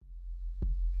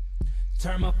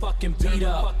Turn my fucking beat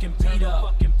up. Turn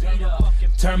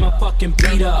my fucking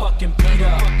beat up.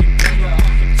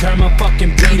 Turn my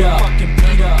fucking beat up.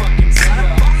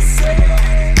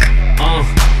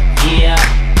 Yeah,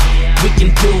 we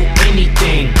can do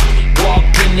anything. Walk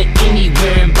into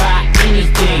anywhere and buy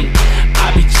anything. I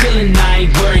be chillin', I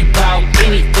ain't worried about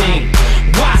anything.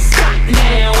 Why stop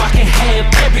now? I can have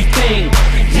everything.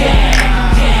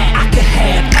 Yeah, I can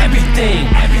have everything.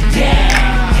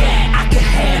 Yeah, I can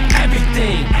have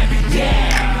everything.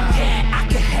 Yeah, I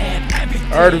can have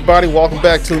everything. All right, everybody, welcome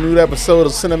back to a new episode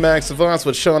of Cinematic Savants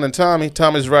with Sean and Tommy.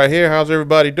 Tommy's right here. How's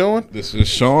everybody doing? This is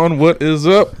Sean. What is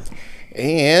up?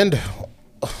 And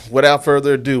without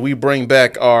further ado, we bring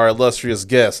back our illustrious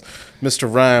guest,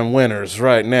 Mr. Ryan Winters,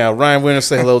 right now. Ryan Winters,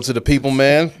 say hello to the people,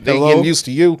 man. They getting used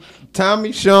to you.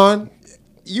 Tommy, Sean,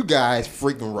 you guys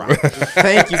freaking rock.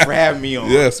 Thank you for having me on.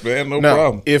 Yes, man. No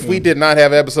problem. If we did not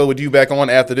have an episode with you back on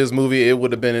after this movie, it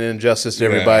would have been an injustice to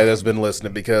everybody that's been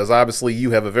listening, because obviously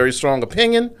you have a very strong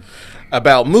opinion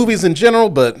about movies in general,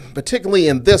 but particularly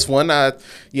in this one.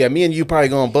 Me and you probably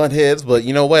going to butt heads, but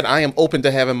you know what? I am open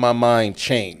to having my mind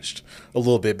changed a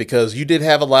little bit, because you did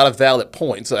have a lot of valid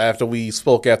points after we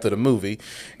spoke after the movie,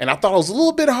 and I thought it was a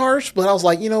little bit harsh, but I was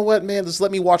like, you know what, man, just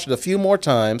let me watch it a few more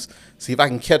times, see if I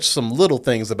can catch some little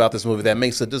things about this movie that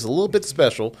makes it just a little bit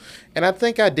special. And I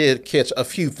think I did catch a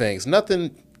few things,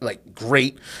 nothing like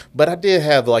great, but I did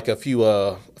have like a few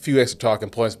extra talking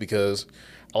points, because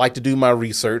I like to do my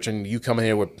research, and you come in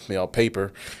here with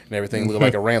paper and everything look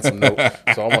like a ransom note.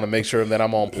 So I want to make sure that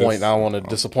I'm on point. And I don't want to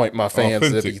disappoint my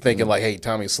fans if you're thinking like, "Hey,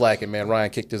 Tommy's slacking, man. Ryan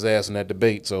kicked his ass in that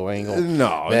debate, so I ain't gonna."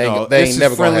 No. This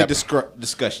is friendly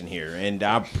discussion here, and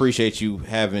I appreciate you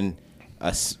having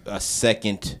a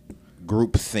second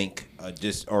group think,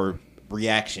 or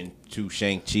reaction to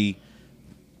Shang-Chi,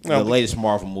 the latest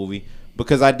Marvel movie,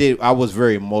 because I was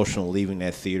very emotional leaving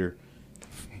that theater.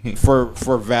 For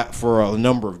a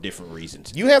number of different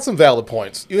reasons. You had some valid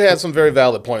points. You had some very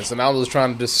valid points, and I was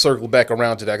trying to just circle back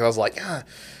around to that, because I was like,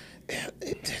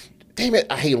 damn it,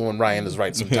 I hate when Ryan is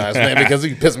right sometimes, man, because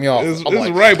he pisses me off. It's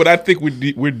right, but I think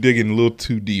we're digging a little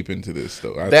too deep into this,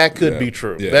 though. That could be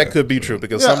true. Yeah. That could be true,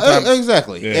 because sometimes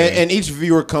exactly, and each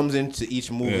viewer comes into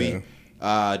each movie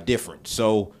different.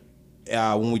 So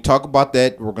when we talk about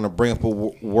that, we're gonna bring up a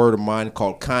word of mine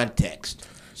called context.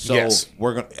 So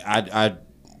we're gonna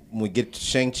when we get to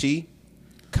Shang-Chi,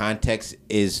 context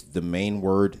is the main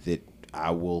word that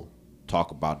I will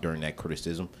talk about during that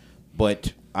criticism.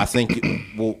 But I think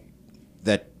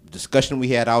that discussion we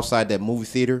had outside that movie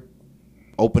theater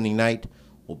opening night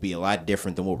will be a lot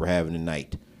different than what we're having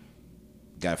tonight.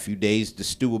 Got a few days to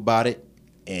stew about it,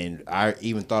 and I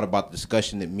even thought about the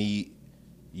discussion that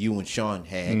you and Sean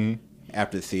had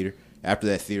after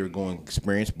that theater going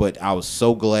experience. But I was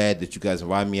so glad that you guys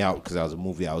invited me out, because that was a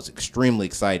movie I was extremely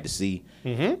excited to see.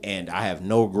 And I have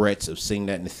no regrets of seeing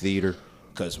that in the theater,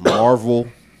 because Marvel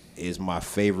is my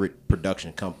favorite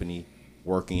production company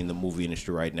working in the movie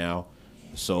industry right now.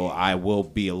 So I will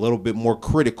be a little bit more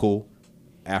critical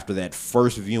after that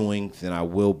first viewing than I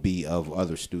will be of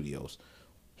other studios.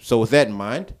 So with that in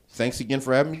mind, thanks again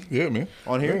for having me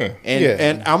on here. Yeah.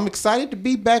 And I'm excited to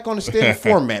be back on the standard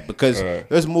format, because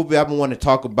there's a movie I've been wanting to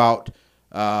talk about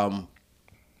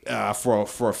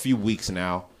for a few weeks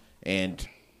now. And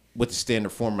with the standard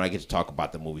format, I get to talk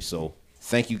about the movie. So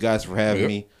thank you guys for having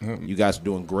me. You guys are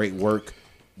doing great work.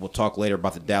 We'll talk later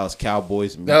about the Dallas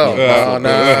Cowboys. No. We got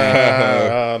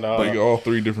all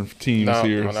three different teams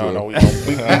here. We're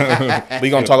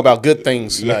going to talk about good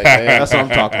things tonight, man. That's what I'm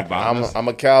talking about. I'm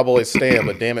a Cowboys stan,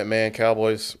 but damn it, man,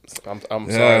 Cowboys, I'm sorry,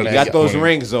 man. You got those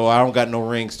rings, though. I don't got no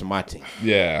rings to my team.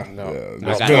 Yeah. I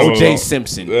got O.J.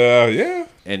 Simpson. Yeah.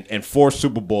 And 4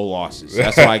 Super Bowl losses.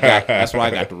 That's what I got. That's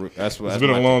It's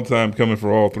been a long time coming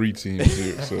for all three teams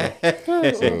here. So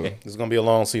it's gonna be a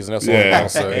long season. That's all I'm gonna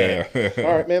say.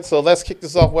 All right, man. So let's kick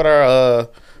this off with our.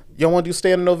 Y'all want to do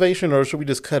standing ovation, or should we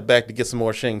just cut back to get some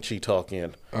more Shang-Chi talk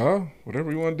in? Whatever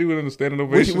you want to do in the standing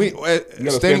ovation.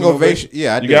 Standing ovation.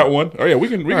 Yeah, I do. You got one? Oh yeah, we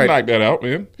can knock that out,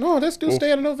 man. No, let's do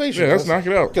standing ovation. Yeah, let's knock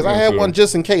it out. Because I had one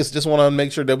just in case. Just want to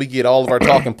make sure that we get all of our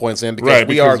talking points in, because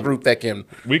we are a group that can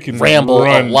ramble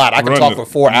a lot. I can talk for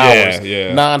 4 hours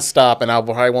nonstop, and I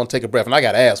probably won't take a breath, and I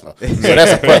got asthma, so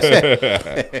that's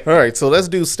impressive. All right, so let's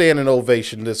do standing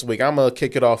ovation this week. I'm gonna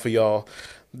kick it off for y'all.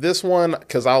 This one,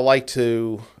 because I like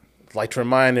to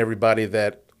remind everybody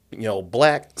that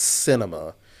black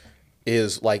cinema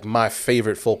is like my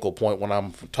favorite focal point when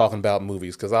I'm talking about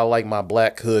movies, because I like my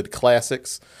black hood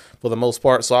classics for the most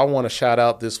part. So I want to shout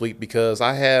out this week, because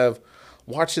I have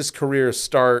watched his career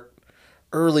start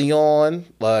early on.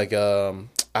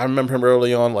 I remember him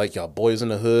early on, like Boys in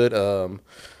the Hood.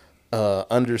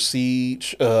 Under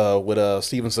Siege with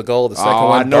Steven Seagal. The second I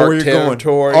one, know Dark where you're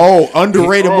Territory. going. Oh,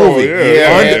 underrated movie.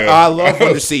 Yeah. I love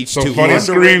Under Siege too.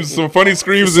 Some funny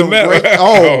screams in that.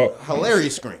 Great,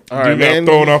 hilarious scream. All right, Dude got man.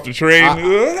 thrown off the train.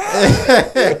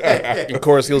 Of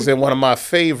course, he was in one of my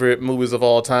favorite movies of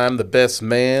all time, The Best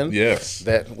Man. Yes.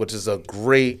 Which is a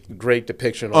great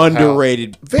depiction of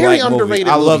Underrated, very black underrated.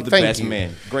 Movie. I movie. love The Thank Best you.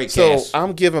 Man. Great So cast.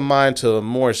 I'm giving mine to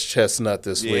Morris Chestnut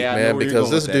this week, I know man, where you're because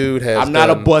going this with that. dude has. I'm not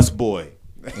a done- bus boy.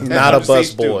 not a Under bus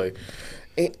Siege too. boy,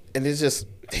 and it's just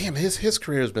damn. His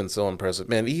career has been so impressive,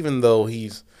 man. Even though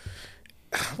he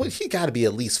got to be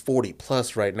at least 40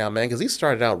 plus right now, man, because he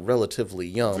started out relatively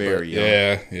young. Very young.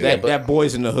 Yeah. That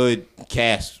Boys in the Hood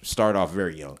cast start off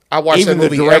very young. I watch Even that the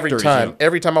movie director every is time. young.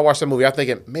 Every time I watch that movie, I'm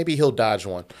thinking maybe he'll dodge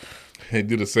one. They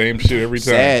do the same shit every time.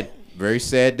 Sad, very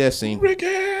sad death scene.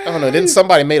 I don't know. Then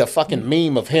somebody made a fucking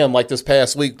meme of him like this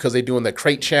past week because they doing the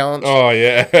crate challenge. Oh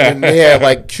yeah. And they had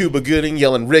like Cuba Gooding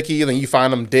yelling Ricky, and then you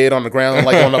find him dead on the ground,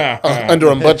 like under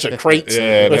a bunch of crates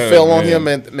Yeah, that that- fell on man. him.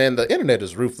 And man, the internet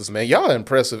is ruthless, man. Y'all are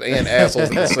impressive and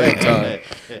assholes at the same time.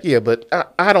 Yeah, but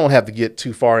I don't have to get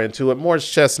too far into it. Morris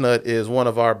Chestnut is one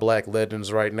of our black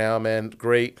legends right now, man.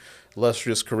 Great,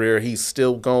 illustrious career. He's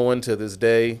still going to this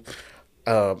day.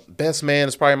 Best Man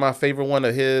is probably my favorite one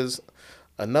of his.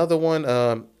 Another one,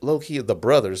 low key, The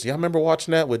Brothers. Y'all remember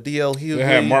watching that with D.L. Hughley? They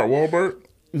had Mark Wahlberg.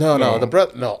 No,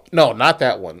 not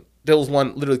that one. There was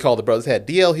one literally called The Brothers. It had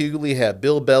D.L. Hughley, it had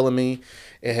Bill Bellamy,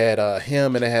 it had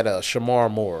him, and it had Shamar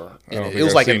Moore. I don't And it think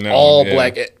was I've like seen an that all one, yeah.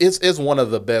 black. It's one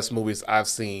of the best movies I've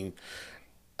seen.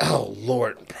 Oh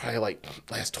Lord, probably like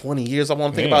last 20 years. I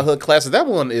want to think about hood classics. That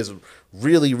one is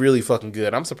really fucking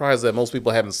good. I'm surprised that most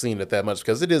people haven't seen it that much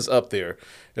because it is up there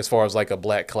as far as like a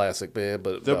black classic, man.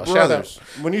 But The shout out. Brothers.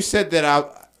 When you said that,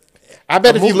 I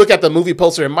bet if you look at the movie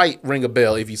poster, it might ring a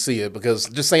bell if you see it, because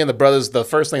just saying The Brothers, the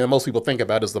first thing that most people think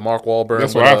about is the Mark Wahlberg.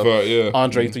 That's what I thought, yeah.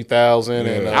 Andre 3000.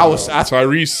 And, I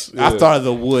Tyrese. I thought of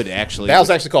The Wood actually. that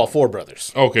was actually called Four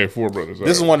Brothers. Okay, Four Brothers.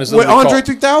 This all one is with literally Andre called-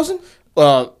 3000.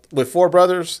 with Four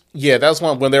Brothers. Yeah, that's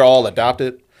one when they're all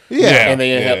adopted. Yeah. And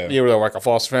they were like a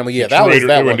foster family. Yeah, that Detroit, was that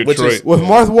they were one. in Which is Detroit. With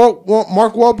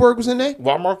Mark Wahlberg was in there.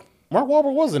 well, Mark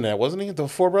Wahlberg was in that, wasn't he? The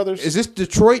Four Brothers. Is this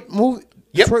Detroit movie?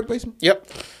 Yep. Detroit based. Yep.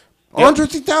 Andre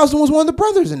 3000 was one of the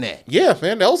brothers in that. Yeah,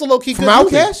 man, that was a low key From good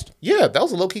movie. Outkast? Yeah, that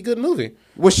was a low key good movie.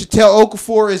 Was Chatel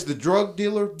Okafor is the drug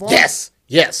dealer? Boss?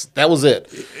 Yes, that was it.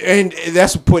 And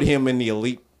that's what put him in the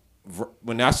elite.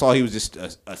 When I saw he was just a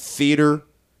theater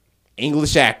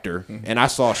English actor, and I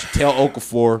saw Chatel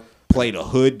Okafor played a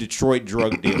hood Detroit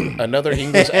drug dealer. Another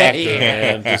English actor,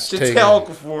 man. Just taking- Chatel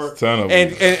Okafor. Ton of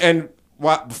And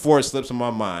before it slips in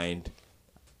my mind,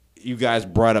 you guys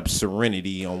brought up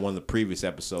Serenity on one of the previous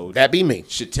episodes. That be me.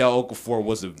 Chatel Okafor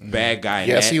was a bad guy. in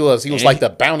Yes, that. he was. He was And like the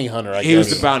bounty hunter, I guess. He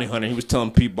was the bounty hunter. He was telling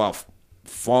people about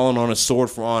falling on a sword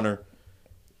for honor.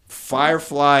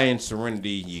 Firefly and Serenity,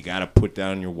 you got to put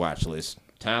down on your watch list.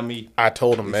 Tommy, I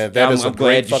told him, man, that is a I'm glad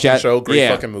great you fucking shot- show, great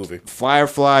yeah. fucking movie.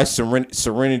 Firefly, Serenity,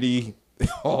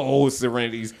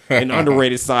 Serenity's an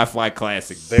underrated sci-fi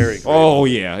classic. Very great. Oh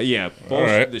yeah, both All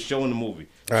right. the show and the movie.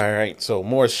 All right, so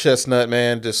Morris Chestnut,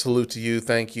 man, just salute to you.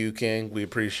 Thank you, King. We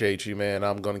appreciate you, man.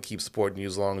 I'm going to keep supporting you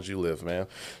as long as you live, man.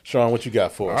 Sean, what you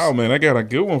got for us? Oh man, I got a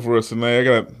good one for us tonight.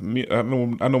 I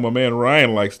know my man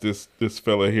Ryan likes this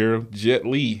fella here, Jet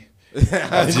Li.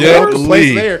 Jet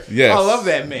Li. There. Yes. I love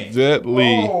that man. Jet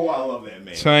Li. Oh, I love that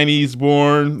man. Chinese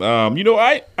born. I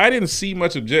didn't see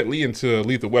much of Jet Li until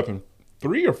Lethal Weapon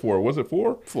 3 or 4. Was it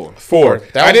 4? 4. That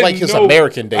was I like didn't his know-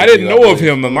 American debut, I didn't I know of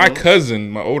believe.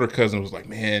 him. My older cousin was like,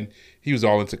 man, he was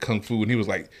all into kung fu, and he was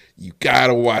like, you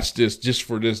gotta watch this just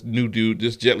for this new dude.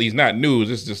 This Jet Li's not new.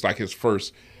 This is just like his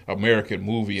first American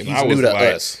movie, and He's I was new to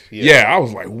like, us. Yeah. I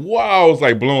was like, wow, I was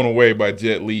like blown away by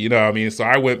Jet Li. You know what I mean? So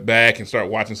I went back and started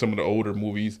watching some of the older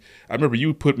movies. I remember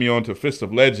you put me on to Fist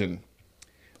of Legend.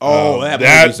 Oh, that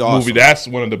movie's awesome. That's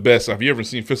one of the best. Have you ever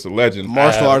seen Fist of Legend?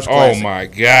 Martial arts Oh classic. my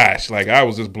gosh! Like I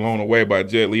was just blown away by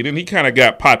Jet Li. Then he kind of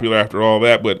got popular after all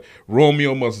that. But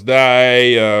Romeo Must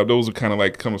Die. Those are kind of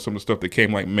like some of the stuff that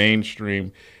came like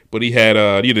mainstream. But he had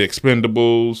The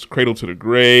Expendables, Cradle to the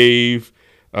Grave,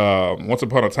 Once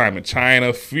Upon a Time in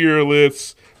China,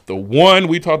 Fearless, the one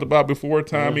we talked about before,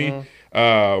 Tommy.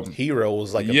 Hero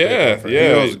was like a Yeah, big one for him.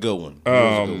 yeah. That was a good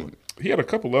one. He had a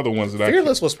couple other ones that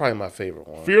Fearless was probably my favorite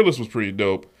one. Fearless was pretty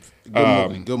dope.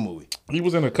 Good movie. He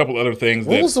was in a couple other things.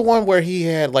 What was the one where he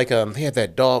had like he had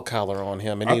that dog collar on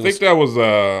him, and I he think was that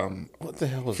was what the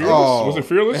hell was Fearless. that? Was it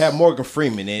Fearless? It had Morgan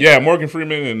Freeman in it. Yeah, Morgan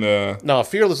Freeman and No,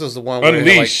 Fearless is the one where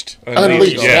Unleashed.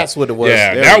 Unleashed. Yeah. That's what it was.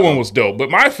 Yeah, There that we one go. was dope. But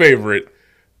my favorite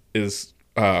is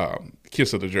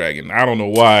Kiss of the Dragon. I don't know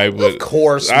why, but of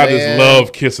course, I just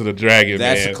love Kiss of the Dragon.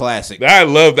 That's man. a classic. I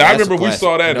love that. I That's a remember we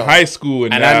saw that in high school,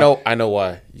 and I know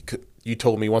why. You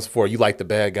told me once before you like the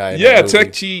bad guy. Yeah,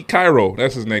 Techi Cairo.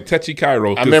 That's his name, Techi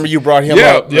Cairo. I remember you brought him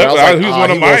up. Yeah, he was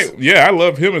one of my. Yeah, I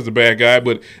love him as the bad guy,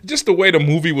 but just the way the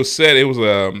movie was set, it was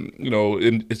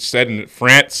it's set in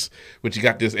France, but you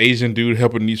got this Asian dude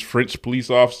helping these French police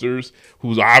officers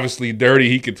who's obviously dirty.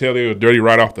 He could tell they were dirty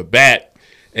right off the bat,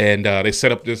 and they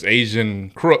set up this Asian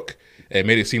crook and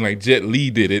made it seem like Jet Li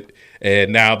did it,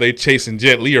 and now they chasing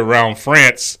Jet Li around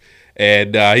France.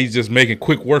 And he's just making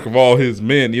quick work of all his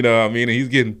men, you know what I mean? And he's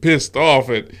getting pissed off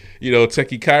at,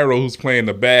 Techi Cairo, who's playing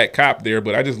the bad cop there.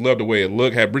 But I just love the way it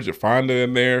looked. Had Bridget Fonda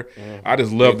in there. I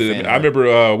just loved it. I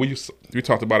remember we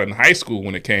talked about it in high school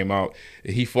when it came out.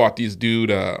 He fought this dude,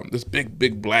 this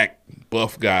big black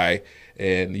buff guy.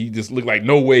 And he just looked like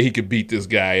no way he could beat this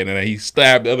guy. And then he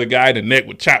stabbed the other guy in the neck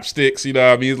with chopsticks. You know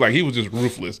what I mean? It's like he was just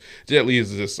ruthless. Jet Li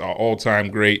is just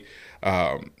all-time great.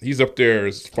 He's up there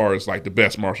as far as like the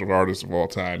best martial artist of all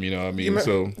time, you know what I mean?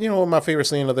 What my favorite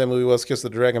scene of that movie was? Kiss the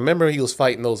Dragon. Remember he was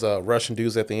fighting those Russian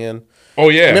dudes at the end? Oh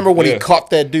yeah. Remember when he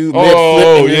caught that dude mid-flip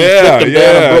and flipped him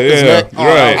down and broke his neck?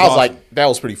 Right. I was like, that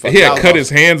was pretty funny. He had cut his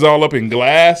hands all up in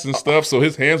glass and stuff, so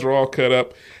his hands were all cut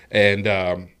up, and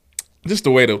just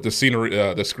the way the scenery,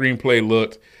 the screenplay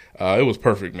looked, it was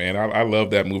perfect, man. I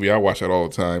love that movie. I watch that all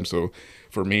the time. So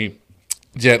for me,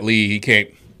 Jet Li, you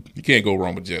can't go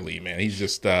wrong with Jet Li, man. He's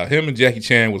just him and Jackie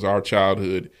Chan was our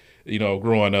childhood,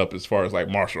 growing up as far as like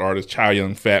martial artists. Chow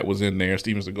Yun-fat was in there,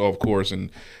 Steven Seagal, of course, and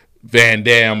Van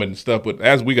Damme and stuff. But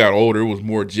as we got older, it was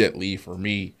more Jet Li for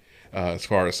me. As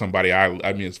far as somebody,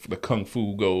 I mean, as the kung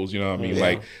fu goes, you know what I mean? Yeah.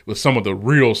 Like with some of the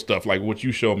real stuff, like what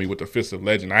you showed me with the Fist of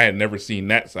Legend, I had never seen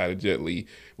that side of Jet Li.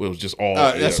 Where it was just all.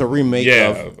 That's a remake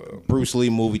of Bruce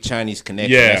Lee movie Chinese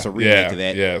Connection. Yeah, that's a remake of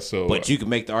that. Yeah, so. But you can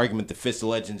make the argument the Fist of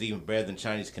Legend's even better than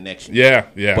Chinese Connection. Yeah.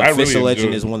 But Fist of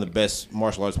Legend is one of the best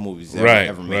martial arts movies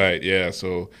ever made. Right, yeah.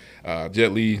 So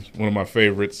Jet Li, one of my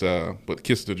favorites. But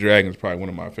Kiss of the Dragon is probably one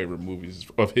of my favorite movies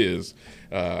of his.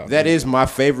 That is my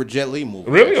favorite Jet Li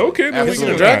movie. Really? Okay. Kiss of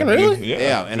the Dragon, really?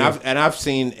 Yeah. And I've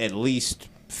seen at least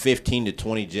 15 to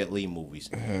 20 Jet Li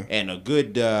movies. And a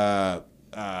good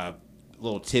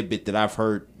little tidbit that I've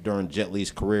heard during Jet Li's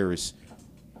career is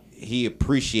he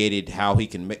appreciated how he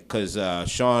can make, because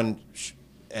Sean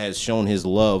has shown his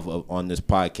love on this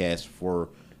podcast for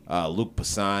Luc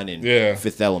Besson and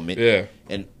Fifth Element. Yeah.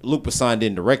 And Luc Besson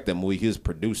didn't direct that movie; he was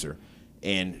producer.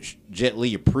 And Jet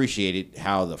Li appreciated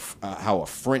how how a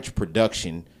French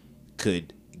production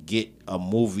could get a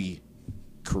movie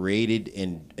created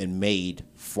and made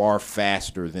far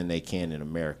faster than they can in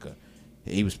America.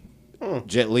 He was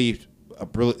Jet Li.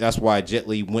 That's why Jet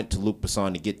Li went to Luc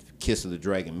Besson to get Kiss of the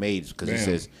Dragon made, because he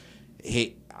says,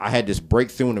 "Hey, I had this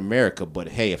breakthrough in America, but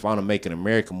hey, if I want to make an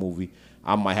American movie,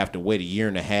 I might have to wait a year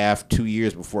and a half, 2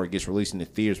 years before it gets released in the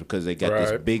theaters because they got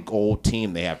this big old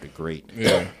team they have to create."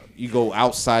 Yeah. You go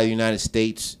outside the United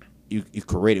States, you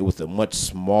create it with a much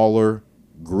smaller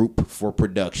group for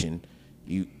production.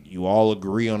 You all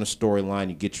agree on a storyline.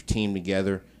 You get your team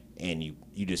together, and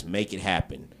you just make it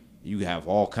happen. You have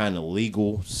all kind of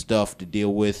legal stuff to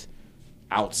deal with,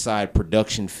 outside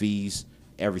production fees,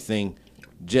 everything.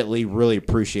 Jet Li really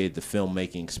appreciated the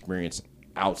filmmaking experience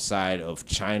outside of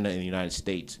China and the United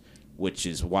States, which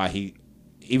is why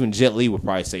even Jet Li would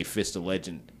probably say Fist of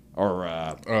Legend or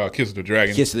Kiss of the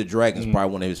Dragon. Kiss of the Dragon is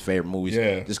probably one of his favorite movies,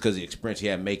 just because of the experience he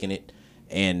had making it.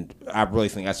 And I really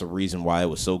think that's a reason why it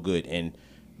was so good. And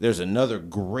there's another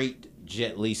great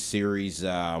Jet Li series.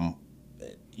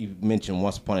 You mentioned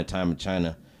Once Upon a Time in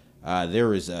China.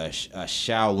 There is a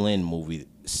Shaolin movie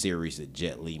series that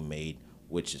Jet Li made,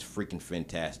 which is freaking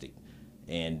fantastic.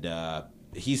 And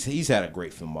he's had a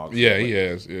great filmography. Yeah, he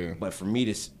has. Yeah. But for me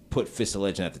to put Fist of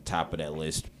Legend at the top of that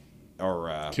list,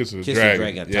 or Kiss of the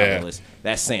Dragon at the top of the list,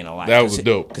 that's saying a lot. That was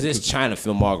dope. Because his China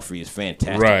filmography is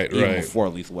fantastic. Right. Even before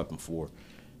Lethal Weapon 4.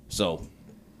 So,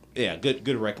 yeah, good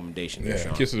recommendation. Yeah,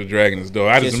 Sean. Kiss of the Dragon is dope.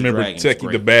 I just remember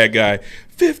Techie the bad guy,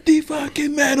 50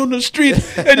 fucking men on the street,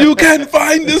 and you can't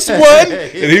find this one.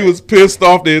 And he was pissed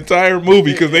off the entire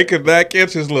movie because they could not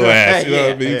catch his little ass. You know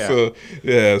what I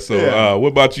mean? So, what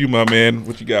about you, my man?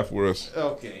 What you got for us?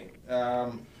 Okay.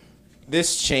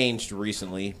 This changed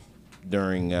recently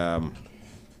during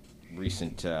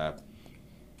recent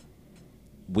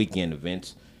weekend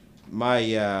events. I'm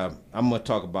going to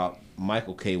talk about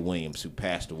Michael K. Williams, who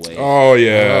passed away. Oh,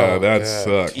 yeah. That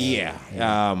sucks.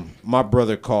 Yeah. My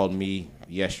brother called me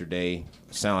yesterday.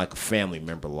 Sounded like a family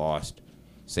member lost.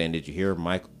 Saying, did you hear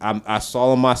Mike? I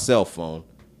saw on my cell phone,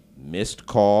 missed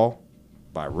call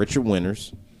by Richard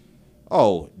Winters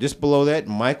Oh, just below that,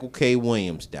 Michael K.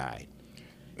 Williams died.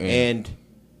 And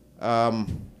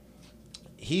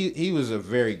he was a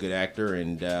very good actor,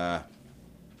 and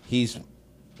he's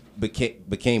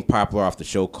became popular off the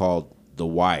show called The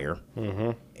Wire.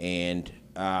 And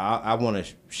I want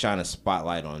to shine a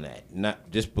spotlight on that. Not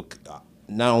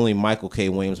only Michael K.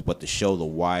 Williams, but the show The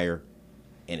Wire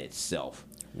in itself.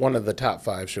 One of the top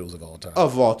 5 shows of all time.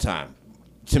 Of all time.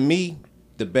 To me,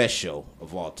 the best show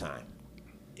of all time.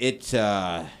 It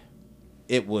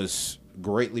was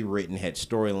greatly written, had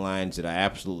storylines that I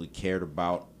absolutely cared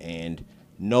about, and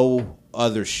no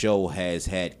other show has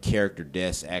had character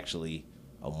deaths actually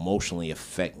emotionally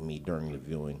affect me during the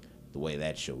viewing the way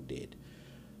that show did.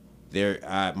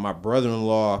 My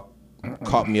brother-in-law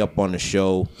caught me up on the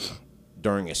show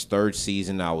during its 3rd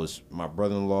season. My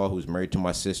brother-in-law, who's married to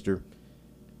my sister,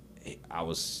 I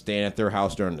was staying at their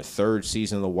house during the 3rd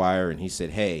season of The Wire, and he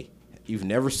said, "Hey, you've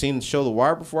never seen the show The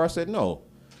Wire before?" I said, "No."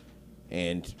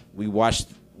 And we watched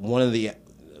one of the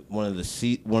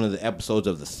episodes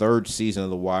of the 3rd season of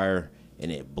The Wire,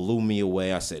 and it blew me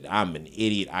away. I said, "I'm an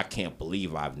idiot. I can't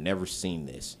believe I've never seen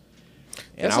this."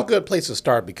 And That's a good place to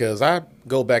start because I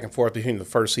go back and forth between the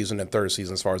 1st season and 3rd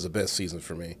season as far as the best season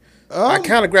for me. I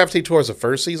kind of gravitate towards the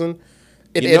 1st season.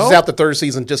 It edges out the 3rd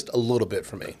season just a little bit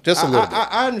for me. Just a little bit.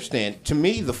 I understand. To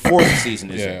me, the 4th season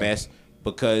is the best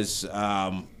because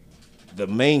the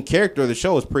main character of the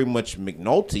show is pretty much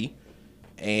McNulty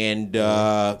and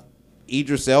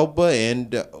Idris Elba.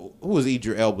 And who was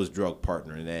Idris Elba's drug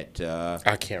partner in that?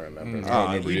 I can't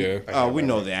remember. We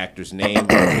know the actor's name.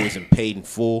 Who was in Paid in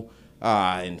Full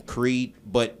and Creed.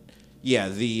 But, yeah,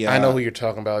 I know who you're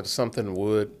talking about. Something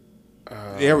Wood.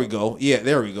 There we go. Yeah,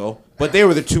 there we go. But they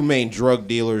were the 2 main drug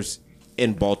dealers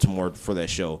in Baltimore for that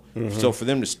show. So for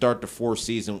them to start the 4th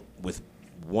season with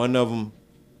one of them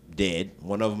dead,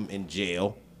 one of them in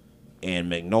jail, and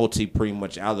McNulty pretty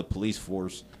much out of the police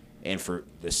force, and for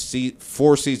the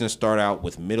 4th season to start out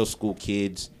with middle school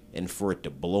kids, and for it to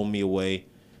blow me away.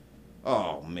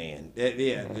 Oh man,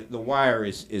 The Wire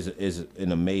is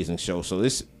an amazing show. So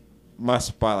my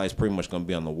spotlight is pretty much going to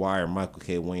be on The Wire, Michael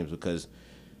K. Williams, because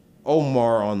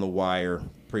Omar on The Wire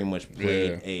pretty much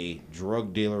played a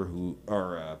drug dealer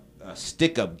a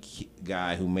stick-up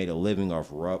guy who made a living off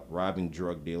robbing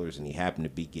drug dealers, and he happened to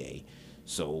be gay.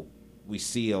 So we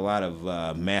see a lot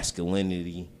of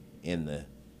masculinity in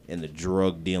the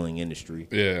drug dealing industry.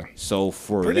 Yeah. So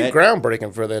for pretty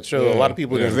groundbreaking for that show. A lot of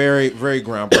people very, very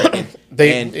groundbreaking.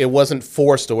 It wasn't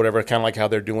forced or whatever, kind of like how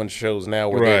they're doing shows now,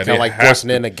 where they're kind of like forcing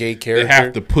in a gay character. They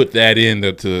have to put that in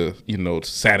to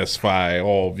satisfy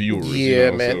all viewers.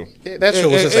 Yeah, man. So. That show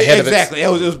was just ahead of its time. Exactly. It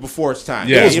was before its time.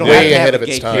 Yeah, it was way ahead of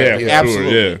its time. Yeah,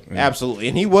 absolutely. Sure, Absolutely.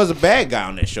 And he was a bad guy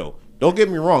on that show. Don't get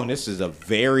me wrong. This is a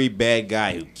very bad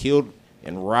guy who killed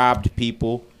and robbed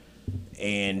people,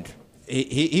 and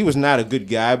he was not a good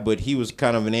guy, but he was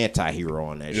kind of an anti-hero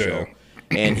on that show.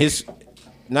 And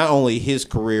not only his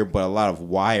career, but a lot of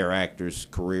Wire actors'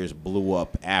 careers blew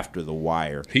up after The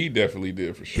Wire. He definitely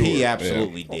did, for sure. He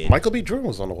absolutely did. Michael B. Jordan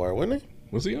was on The Wire, wasn't he?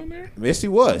 Was he on there? Yes, he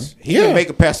was. He didn't make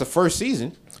it past the 1st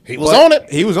season. He was on it.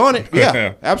 He was on it.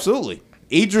 Yeah, absolutely.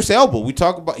 Idris Elba. We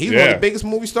talk about. He's one of the biggest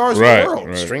movie stars in the world.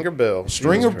 Right. Stringer Bell.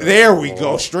 There we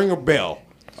go. Stringer Bell.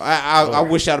 I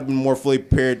wish I'd have been more fully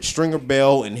prepared. Stringer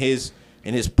Bell and his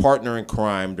partner in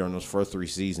crime during those first 3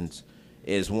 seasons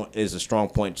is a strong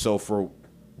point. So for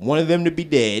one of them to be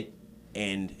dead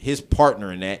and his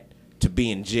partner in that to be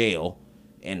in jail,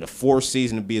 and the 4th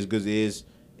season to be as good as it is,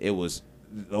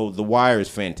 The Wire is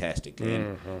fantastic.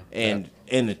 And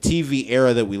in the TV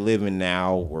era that we live in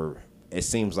now, where it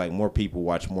seems like more people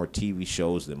watch more TV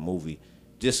shows than movie,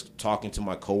 just talking to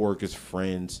my coworkers,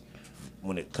 friends,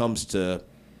 when it comes to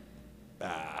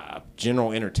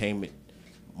general entertainment,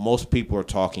 most people are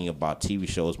talking about TV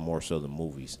shows more so than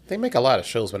movies. They make a lot of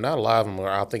shows, but not a lot of them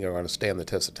I think are going to stand the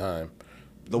test of time.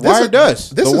 The Wire does.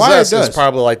 The Wire is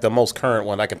probably like the most current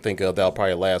one I can think of that'll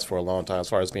probably last for a long time as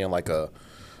far as being like a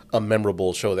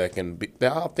memorable show that can be.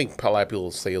 I think a lot of people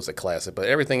say it's a classic, but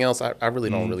everything else I really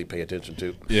don't really pay attention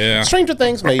to. Yeah. Stranger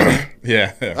Things, maybe.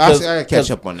 Yeah. I gotta catch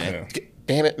up on that.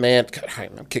 Damn it, man.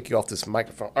 I'll kick you off this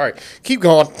microphone. All right, keep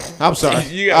going. I'm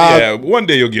sorry. One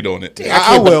day you'll get on it.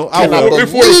 I will. Before the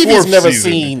 4th he's never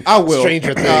season. seen I will.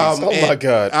 Stranger Things. Oh, my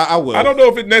God. I will. I don't know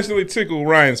if it necessarily tickled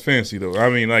Ryan's fancy, though. I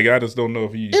mean, I just don't know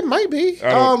if he... It might be.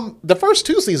 The first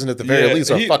 2 seasons at the very least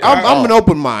are fucking I'm an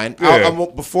open mind. Yeah.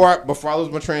 Before I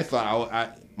lose my train of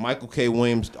thought, Michael K.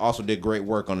 Williams also did great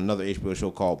work on another HBO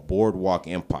show called Boardwalk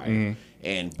Empire.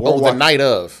 And The Night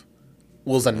Of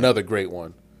was another great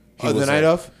one. The Night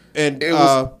Of? And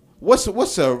what's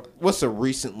a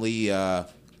recently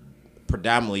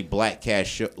predominantly black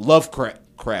cast show, Lovecraft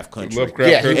Country.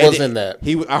 Lovecraft He was in that.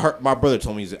 I heard my brother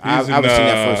told me I haven't seen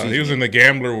that first season. He was in The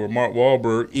Gambler with Mark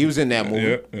Wahlberg. He was in that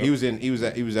movie. Yeah. He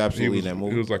was absolutely in that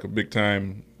movie. He was like a big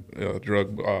time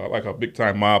drug, like a big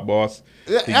time mob boss.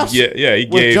 He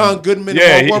gave with John Goodman.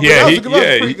 Yeah, and Mark Wahlberg. That was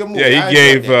a pretty good movie. Yeah, he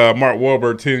gave Mark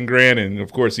Wahlberg $10,000, and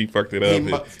of course he fucked it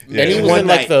up. And he was in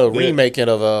like the remaking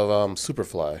of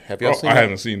Superfly. Have y'all seen that? I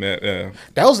haven't seen that. Yeah.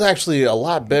 That was actually a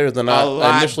lot better than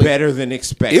I initially. Better than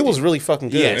expected. It was really fucking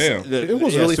good. Yes, it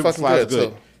was really fucking good.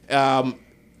 So.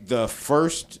 The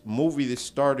first movie that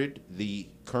started the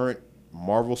current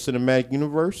Marvel Cinematic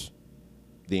Universe,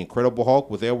 The Incredible Hulk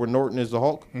with Edward Norton as the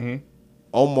Hulk. Mm-hmm.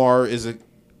 Omar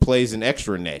plays an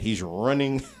extra in that. He's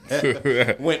running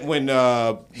when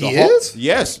he Hulk, is?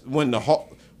 Yes, when the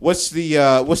Hulk. What's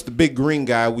the big green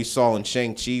guy we saw in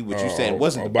Shang-Chi? Which you said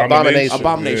wasn't Abomination.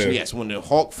 Abomination. Yes, when the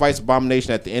Hulk fights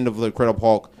Abomination at the end of the Incredible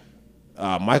Hulk.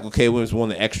 Michael K. Williams was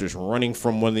one of the extras running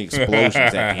from one of the explosions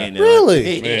at the end.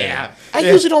 Really? Yeah. I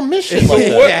usually don't miss shit like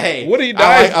that. What did he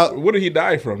die? What did he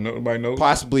die from? Nobody knows.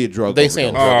 Possibly a drug They overdose.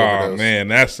 saying drug overdose. Man,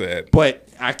 that's sad. But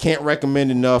I can't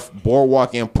recommend enough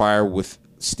Boardwalk Empire with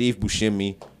Steve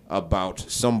Buscemi about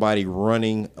somebody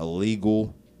running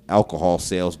illegal alcohol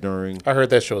sales during I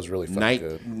heard that show is really fucking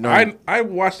good. I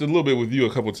watched a little bit with you a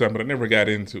couple of times, but I never got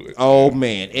into it. Oh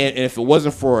man! And if it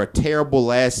wasn't for a terrible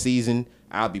last season,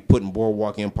 I'll be putting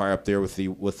Boardwalk Empire up there with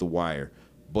the Wire.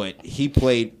 But he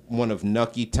played one of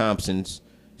Nucky Thompson's.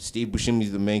 Steve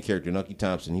Buscemi's the main character, Nucky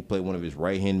Thompson. He played one of his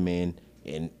right-hand men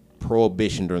in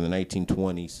Prohibition during the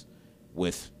 1920s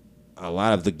with a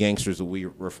lot of the gangsters that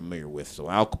we're familiar with. So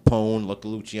Al Capone, Lucky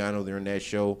Luciano, they're in that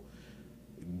show.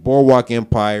 Boardwalk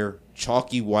Empire,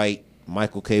 Chalky White,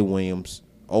 Michael K. Williams,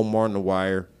 Omar on the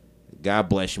Wire. God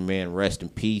bless you, man. Rest in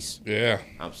peace. Yeah.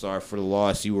 I'm sorry for the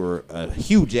loss. You were a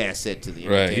huge asset to the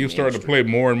Right. He was starting to play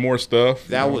more and more stuff.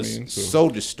 That was so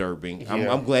disturbing.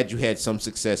 Yeah. I'm glad you had some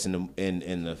success in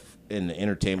the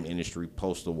entertainment industry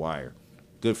post The Wire.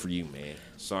 Good for you, man.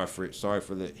 Sorry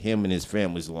for him and his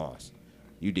family's loss.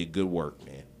 You did good work,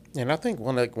 man. And I think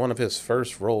one of his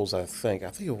first roles, I think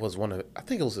it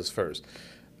was his first.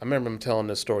 I remember him telling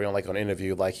this story on an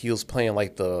interview. Like he was playing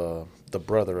like the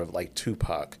brother of like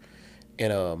Tupac in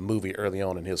a movie early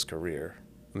on in his career,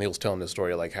 and he was telling this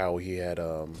story like how he had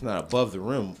It's not Above the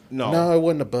Rim. No, it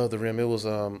wasn't Above the Rim. It was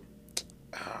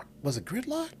was it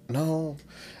Gridlock? No,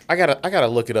 I gotta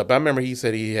look it up. I remember he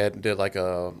said he did like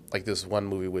this one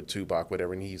movie with Tupac,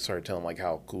 whatever, and he started telling like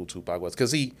how cool Tupac was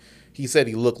because he said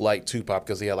he looked like Tupac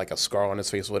because he had like a scar on his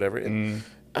face or whatever. And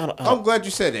I'm glad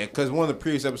you said that because one of the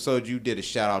previous episodes you did a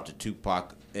shout out to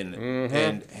Tupac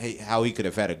and how he could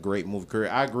have had a great movie career.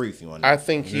 I agree with you on that. I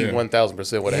think he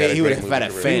 1,000% would have had a he would great have had a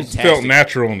movie career. fantastic. Felt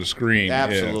natural on the screen.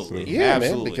 Absolutely. Yeah,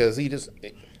 Absolutely. man, because he just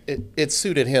it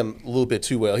suited him a little bit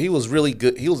too well. He was really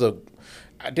good. He was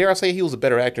dare I say he was a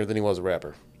better actor than he was a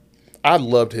rapper. I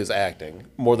loved his acting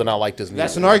more than I liked his music.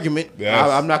 That's an argument.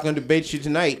 I'm not going to debate you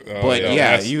tonight, but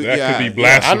that could be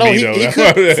blasphemy. I know he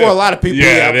could for a lot of people.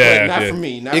 But not for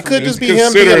me. It could just be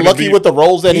him being lucky with the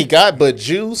roles that he got. But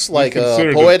Juice, like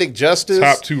Poetic Justice,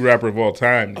 top 2 rapper of all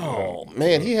time. Oh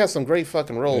man, he has some great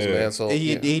fucking roles, man. So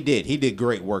he did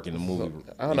great work in the movie.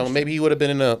 So, I don't know. Maybe he would have been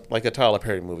in a Tyler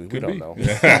Perry movie. We don't know.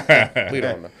 We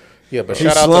don't know. Yeah, but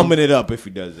he's slumming it up if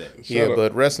he does that. Yeah,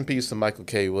 but rest in peace to Michael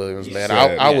K. Williams, man.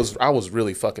 I was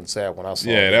really fucking sad when I saw.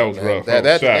 Yeah, that was rough.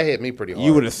 That hit me pretty hard.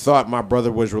 You would have thought my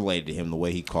brother was related to him the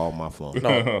way he called my phone.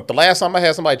 No, the last time I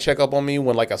had somebody check up on me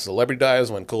when like a celebrity died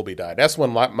is when Kobe died. That's when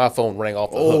my phone rang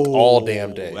off the hook all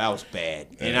damn day. That was bad.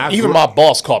 And even my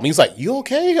boss called me. He's like, "You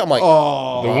okay?" I'm like,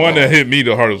 "Oh." The one that hit me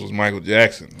the hardest was Michael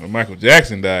Jackson. When Michael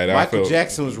Jackson died, Michael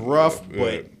Jackson was rough,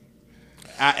 but.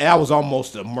 That was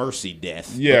almost a mercy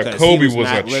death. Yeah, Kobe was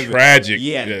a tragic.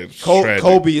 Yeah,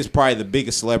 Kobe is probably the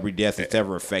biggest celebrity death that's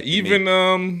ever affected me.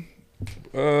 Even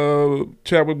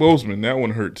Chadwick Boseman, that one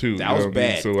hurt too. That was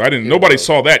bad. So nobody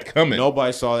saw that coming.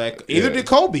 Nobody saw that. Either did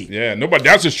Kobe. Yeah, nobody.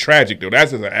 That's just tragic though. That's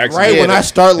just an accident. Right when I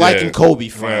start liking Kobe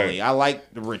finally, I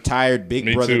like the retired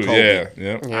big brother too. Kobe.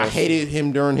 Yeah. I hated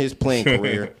him during his playing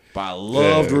career. But I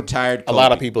loved retired Kobe. A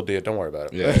lot of people did. Don't worry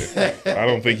about it. Yeah. I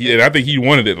don't think I think he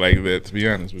wanted it like that, to be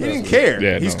honest with you. He didn't care.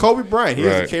 Yeah, he's Kobe Bryant. He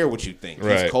doesn't care what you think.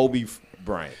 Right. He's Kobe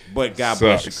Bryant. But God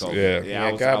bless you, Kobe.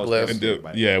 Yeah, God bless.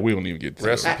 Yeah, we don't even get to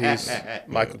rest in peace,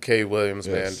 Michael K. Williams,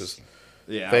 man. Just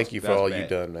thank you for all you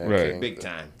done, man. Right. Big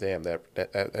time. Damn,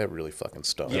 that really fucking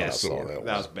stung. Yeah, that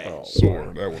was bad.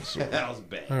 Sore. That was sore. That was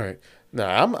bad. All right.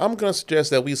 Now, I'm going to suggest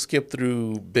that we skip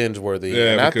through binge-worthy,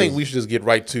 and I think we should just get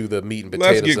right to the meat and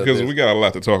potatoes. Let's get, because we got a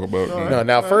lot to talk about.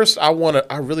 Now, first, I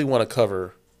really want to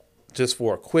cover, just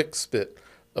for a quick spit,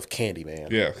 of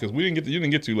Candyman. Yeah, because you didn't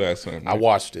get to last time. Right? I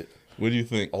watched it. What do you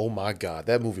think? Oh my God,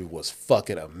 that movie was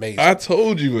fucking amazing. I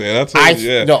told you, man.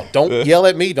 Yeah. No, don't yell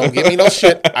at me. Don't give me no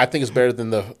shit. I think it's better than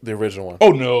the original one.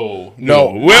 Oh no.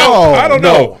 Well, I don't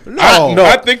know. No.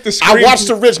 I think the Scream. I watched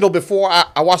the original before.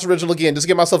 I watched the original again just to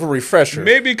give myself a refresher.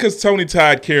 Maybe because Tony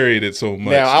Todd carried it so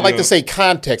much. Now I like to say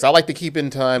context. I like to keep in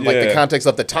time like the context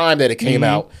of the time that it came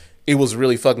out. It was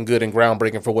really fucking good and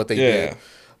groundbreaking for what they did.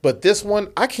 But this one,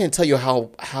 I can't tell you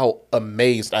how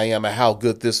amazed I am at how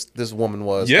good this woman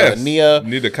was. Yes,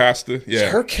 Nia Costa.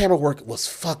 Yeah, her camera work was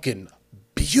fucking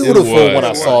beautiful when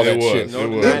I saw that shit.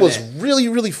 It was really,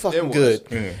 really fucking good.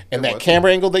 Yeah. And that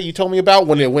camera angle that you told me about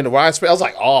when the widespread, I was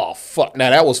like, oh fuck,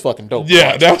 now that was fucking dope.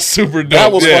 Yeah, that was super dope.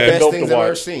 That was fucking dope things to I've ever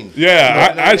watch. seen.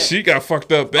 Yeah, she got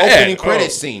fucked up bad. Opening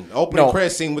credit scene. Credit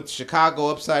scene with Chicago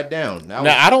upside down. Now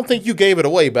I don't think you gave it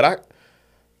away, but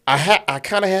I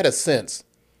kind of had a sense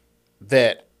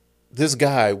that this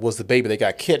guy was the baby that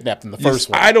got kidnapped in the first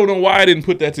one. I don't know why I didn't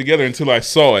put that together until I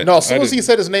saw it. No, as soon as he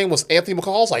said his name was Anthony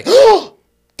McCall, I was like, oh,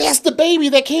 that's the baby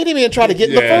that Candyman tried to get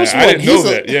in the first one. I didn't know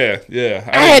that. Yeah.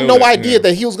 I had no idea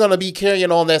that he was going to be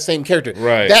carrying on that same character.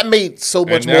 Right. That made so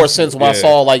much more sense when I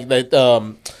saw like that.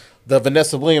 The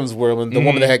Vanessa Williams when the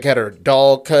woman that had her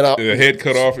dog cut off, the head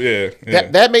cut off,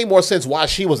 that made more sense why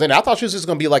she was in it. I thought she was just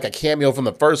going to be like a cameo from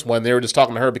the first one. They were just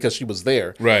talking to her because she was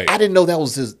there. Right. I didn't know that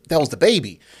was the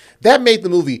baby. That made the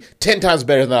movie 10 times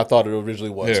better than I thought it originally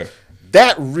was. Yeah.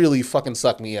 That really fucking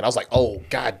sucked me in. I was like, oh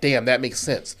god damn, that makes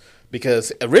sense.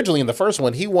 Because originally in the first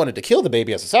one, he wanted to kill the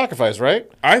baby as a sacrifice, right?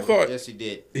 I thought yes, he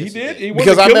did. He did.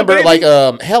 Because I remember like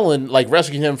Helen like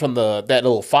rescued him from that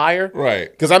little fire, right?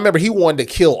 Because I remember he wanted to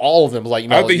kill all of them. Like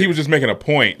I think he was just making a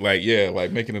point, like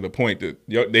making it a point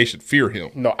that they should fear him.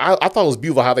 No, I thought it was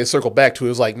beautiful how they circled back to it.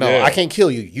 It was like, no, I can't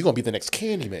kill you. You're gonna be the next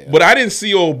Candyman. But I didn't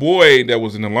see old boy that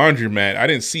was in the laundromat. I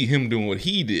didn't see him doing what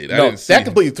he did. That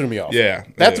completely threw me off. Yeah,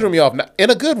 that threw me off in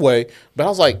a good way. But I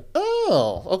was like,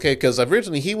 oh, okay, because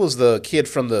originally he was the kid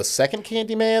from the second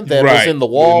Candyman that was in the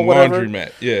wall, whatever.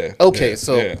 Laundromat, yeah. Okay,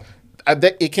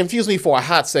 it confused me for a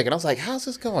hot second. I was like, how's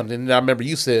this going? And I remember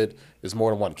you said there's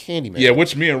more than one Candyman. Yeah,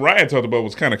 which me and Ryan talked about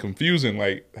was kind of confusing.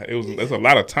 Like there's a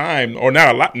lot of time, or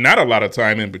not a lot of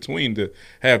time in between to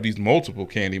have these multiple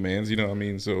Candymans. You know what I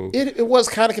mean? So it was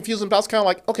kind of confusing, but I was kind of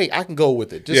like, okay, I can go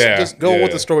with it. Just go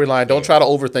with the storyline. Don't try to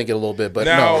overthink it a little bit. But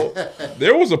now,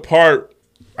 there was a part,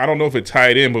 I don't know if it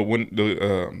tied in, but when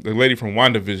the lady from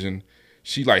WandaVision,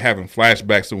 she like having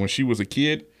flashbacks to when she was a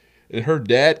kid and her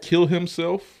dad killed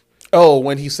himself. Oh,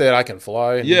 when he said I can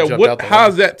fly. Yeah, how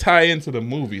does that tie into the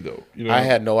movie though? You know, I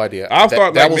had no idea. I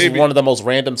thought that was one of the most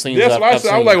random scenes. That's what I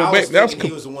said. I was like,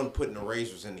 he was the one putting the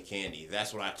razors in the candy.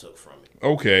 That's what I took from it.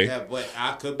 Okay. Yeah, but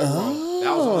I could be wrong.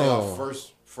 That was only our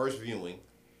first viewing,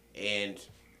 and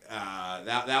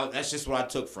that's just what I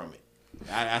took from it.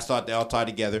 I thought they all tied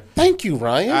together. Thank you,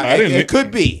 Ryan. It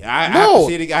could be. I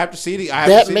have to see it.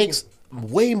 That makes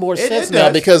way more sense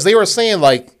now because they were saying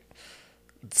like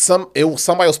somebody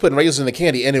was putting razors in the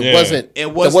candy and it wasn't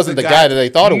the guy that they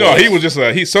thought it was. No, he was just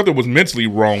something was mentally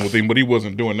wrong with him, but he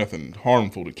wasn't doing nothing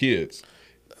harmful to kids.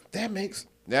 That makes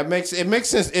sense. That's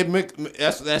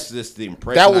just the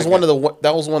impression. That was one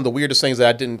of the weirdest things that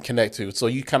I didn't connect to. So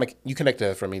you connected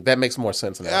that for me. That makes more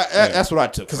sense now. That's what I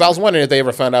took. Because I was wondering if they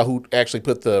ever found out who actually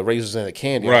put the razors in the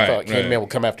candy. Right, I thought Candyman would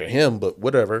come after him, but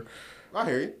whatever. I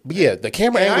hear you. But yeah, the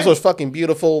camera angles was fucking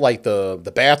beautiful. Like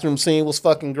the bathroom scene was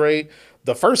fucking great.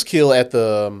 The first kill at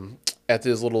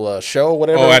this little show,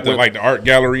 whatever. Oh, at the art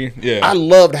gallery. Yeah, I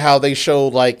loved how they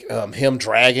showed like him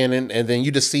dragging, and then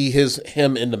you just see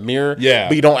him in the mirror. Yeah,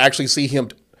 but you don't actually see him.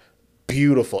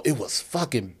 Beautiful. It was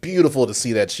fucking beautiful to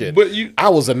see that shit. But I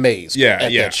was amazed.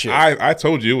 That shit. I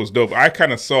told you it was dope. I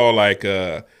kind of saw like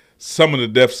some of the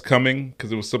deaths coming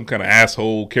because it was some kind of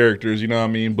asshole characters, you know what I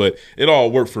mean? But it all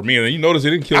worked for me. And you notice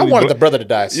it didn't kill. I wanted the brother to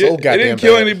die so goddamn bad. It didn't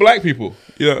kill any black people.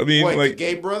 You know what I mean? What, like the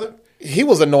gay brother? He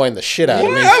was annoying the shit out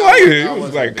of me. I like it. It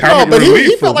was like comic but relief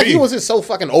he felt for like me. he was just so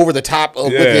fucking over the top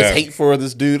with his hate for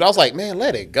this dude. I was like, man,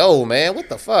 let it go, man. What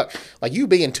the fuck? Like you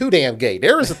being too damn gay.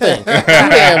 There is a thing. Too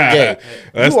damn gay.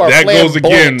 That goes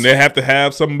again. They have to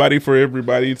have somebody for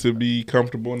everybody to be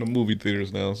comfortable in the movie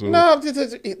theaters now. So but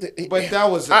that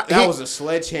was a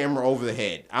sledgehammer over the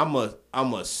head. I'm a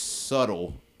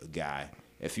subtle guy.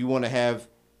 If you want to have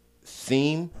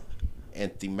theme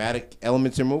and thematic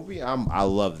elements in a movie, I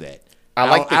love that. I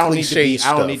like the cliche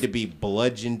stuff. I don't need to be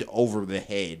bludgeoned over the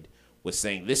head with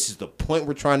saying this is the point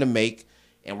we're trying to make,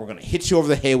 and we're gonna hit you over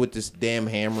the head with this damn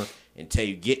hammer until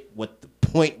you get what the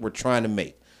point we're trying to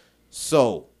make.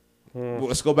 So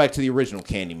let's go back to the original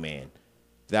Candyman.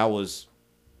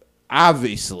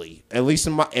 obviously, at least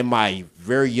in my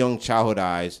very young childhood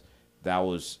eyes, that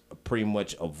was pretty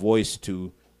much a voice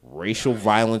to racial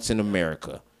violence in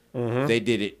America. They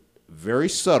did it very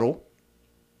subtle,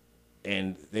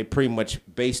 and they pretty much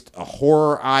based a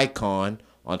horror icon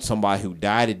on somebody who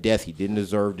died a death he didn't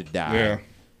deserve to die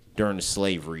during the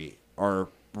slavery or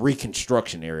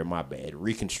Reconstruction era.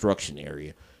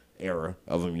 Reconstruction era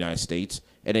of the United States,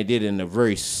 and they did it in a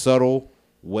very subtle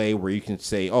way where you can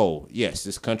say, "Oh, yes,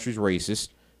 this country's racist.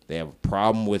 They have a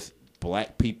problem with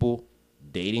black people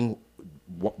dating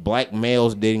black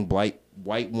males dating white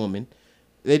women."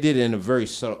 They did it in a very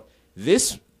subtle.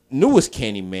 This newest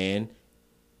Candyman,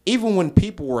 even when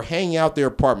people were hanging out their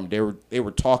apartment, they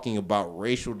were talking about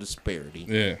racial disparity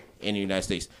in the United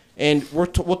States. And we'll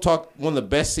talk. One of the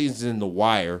best scenes in The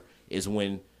Wire is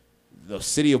when the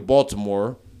city of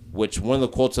Baltimore, which one of the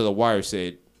quotes of The Wire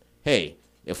said, "Hey,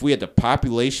 if we had the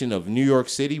population of New York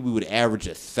City, we would average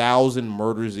 1,000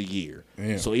 murders a year."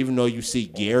 So even though you see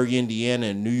Gary, Indiana,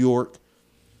 and New York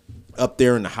up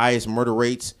there in the highest murder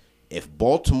rates, if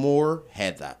Baltimore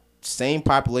had the same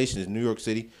population as New York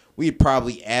City, we'd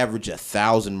probably average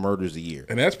 1,000 murders a year.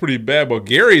 And that's pretty bad. But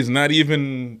Gary's not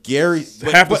even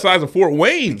half the size of Fort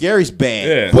Wayne. Gary's bad.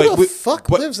 Yeah. Who the fuck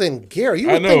lives in Gary? You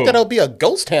would think that'll be a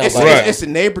ghost town. It's a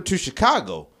neighbor to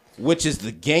Chicago, which is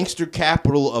the gangster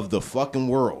capital of the fucking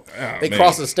world. They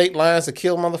cross the state lines to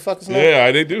kill motherfuckers now?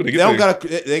 Yeah, they do.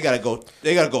 They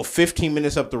gotta go 15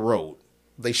 minutes up the road.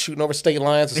 They shooting over state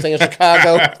lines to stay in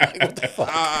Chicago. What the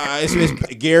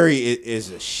fuck? Gary is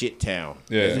a shit town.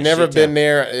 Yeah, never been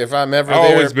there. If I'm ever there,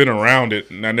 I've always been around it,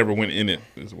 and I never went in it.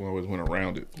 I always went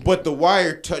around it. But The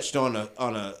Wire touched on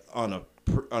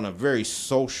a very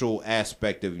social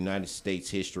aspect of United States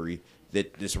history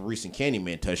that this recent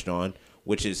Candyman touched on,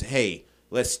 which is, hey,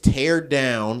 let's tear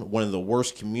down one of the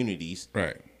worst communities.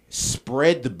 Right.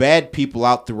 Spread the bad people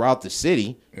out throughout the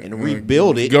city and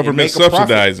rebuild it. Government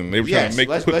subsidizing. They were trying to make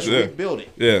let's rebuild it.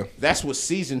 Yeah, that's what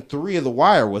season 3 of The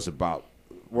Wire was about,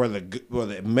 where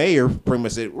the mayor pretty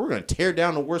much said, "We're going to tear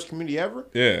down the worst community ever.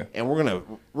 Yeah, and we're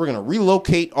gonna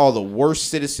relocate all the worst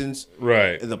citizens,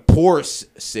 right, the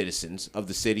poorest citizens of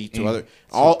the city to other.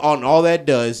 All that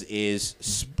does is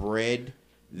spread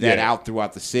that out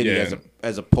throughout the city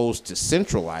as opposed to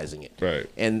centralizing it. Right.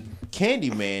 And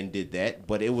Candyman did that,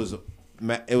 but it was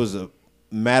a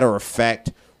matter of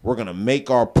fact, we're going to make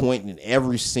our point in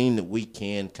every scene that we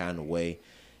can kind of way.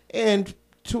 And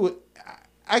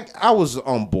I was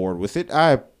on board with it.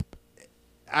 I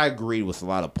agreed with a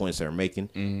lot of points they were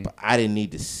making, but I didn't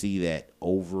need to see that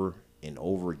over and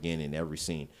over again in every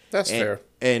scene. That's fair.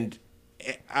 And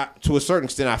to a certain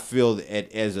extent, I feel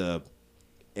that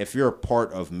if you're a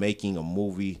part of making a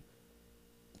movie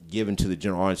given to the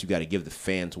general audience, you got to give the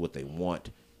fans what they want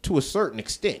to a certain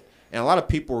extent. And a lot of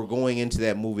people are going into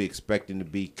that movie expecting to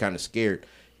be kind of scared.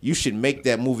 You should make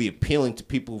that movie appealing to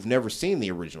people who've never seen the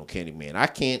original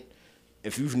Candyman.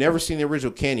 If you've never seen the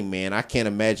original Candyman, I can't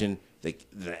imagine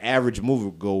the average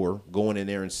moviegoer going in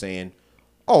there and saying,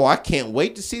 "Oh, I can't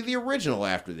wait to see the original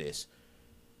after this."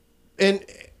 And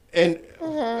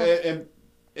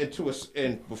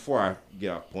before I get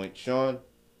off point, Sean,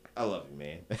 I love you,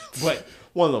 man. But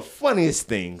one of the funniest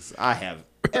things I have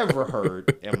ever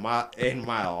heard in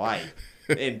my life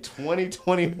in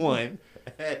 2021,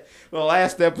 the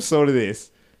last episode of this,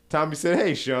 Tommy said,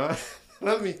 "Hey, Sean,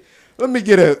 let me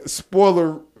get a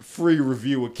spoiler-free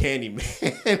review of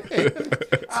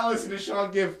Candyman." I listened to Sean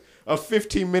give a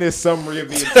 15-minute summary of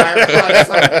the entire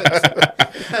process.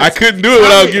 I couldn't do it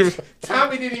without giving.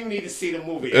 Tommy didn't even need to see the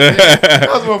movie. That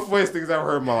was one of the funniest things I've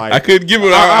ever heard in my life. I couldn't give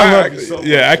it. I love you so much.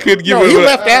 I couldn't give it. He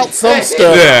left out some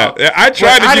stuff. Yeah, I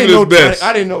tried to give it his best.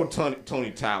 I didn't know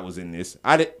Tony Todd was in this.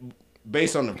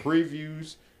 Based on the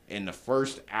previews and the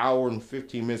first hour and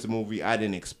 15 minutes of the movie, I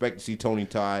didn't expect to see Tony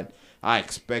Todd. I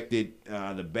expected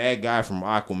the bad guy from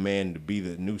Aquaman to be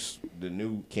the new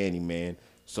Candyman.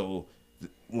 So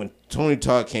when Tony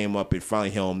Todd came up, it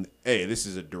finally hit him, hey, this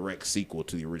is a direct sequel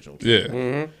to the original Candyman. Yeah.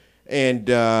 Mm-hmm. And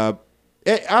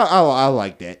I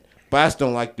like that. But I just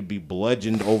don't like to be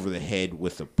bludgeoned over the head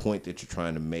with the point that you're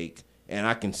trying to make. And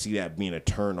I can see that being a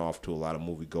turnoff to a lot of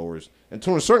moviegoers. And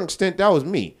to a certain extent, that was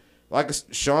me. Like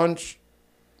Sean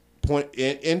point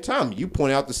in Tom, you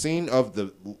point out the scene of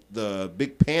the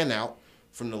big pan out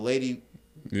from the lady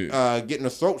getting her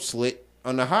throat slit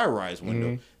on the high-rise window.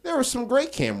 Mm-hmm. There was some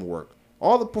great camera work.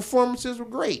 All the performances were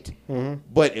great. Mm-hmm.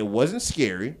 But it wasn't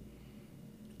scary.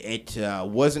 It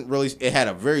wasn't really. It had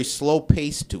a very slow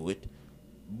pace to it,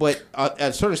 but at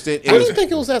a certain extent, I didn't think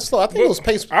it was that slow. I think it was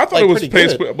paced. I thought it was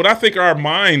paced, but I think our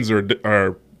minds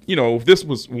are. You know, if this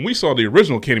was when we saw the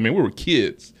original Candyman, we were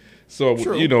kids, So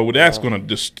you know that's going to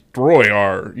destroy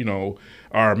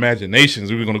our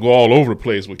imaginations. We're going to go all over the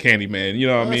place with Candyman. You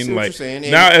know what I mean? Like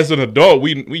now, as an adult,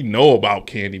 we know about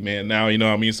Candyman now. You know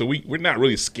what I mean? So we're not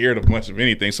really scared of much of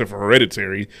anything, except for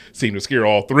Hereditary seemed to scare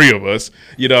all three of us.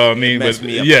 You know what I mean? But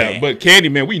but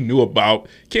Candyman we knew about.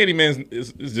 Candyman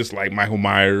is just like Michael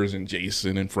Myers and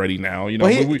Jason and Freddy now. You know,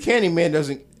 Candyman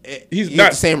doesn't. He's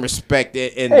not the same respect.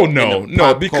 In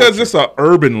because culture. it's an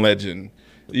urban legend.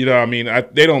 You know what I mean?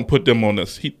 They don't put them on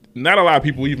this. Not a lot of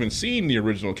people even seen the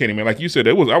original Candyman. Like you said,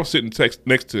 I was sitting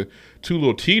next to two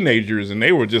little teenagers, and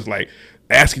they were just like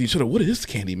asking each other, "What is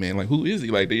Candyman? Like, who is he?"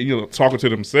 Like, they, talking to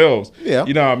themselves. Yeah.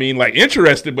 You know what I mean? Like,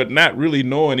 interested, but not really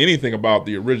knowing anything about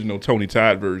the original Tony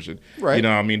Todd version. Right. You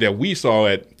know what I mean? That we saw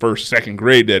at first, second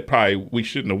grade that probably we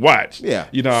shouldn't have watched. Yeah.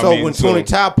 You know what I mean? When Tony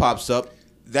Todd pops up,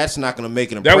 that's not going to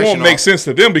make an impression. That won't make sense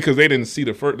to them because they didn't see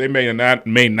the first. They may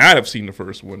not have seen the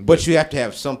first one. But you have to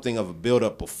have something of a build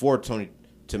up before Tony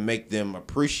to make them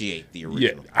appreciate the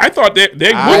original. Yeah, I thought they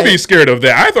would be scared of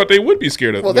that. I thought they would be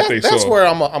scared of what they saw. That's where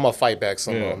I'm gonna fight back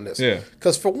some on this. Yeah,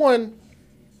 because for one,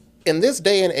 in this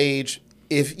day and age,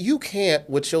 if you can't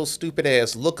with your stupid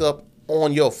ass look up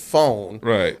on your phone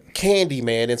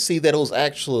Candyman and see that it was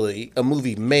actually a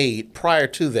movie made prior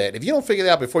to that. If you don't figure it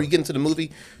out before you get into the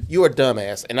movie, you're a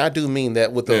dumbass. And I do mean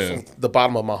that with the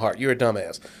bottom of my heart. You're a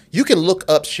dumbass. You can look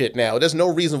up shit now. There's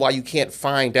no reason why you can't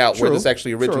find out where this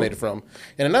actually originated from.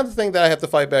 And another thing that I have to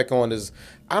fight back on is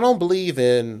I don't believe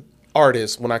in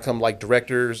artists when I come like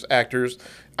directors, actors.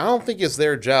 I don't think it's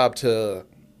their job to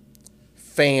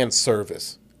fan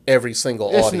service every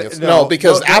single audience.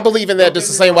 Because I believe in that just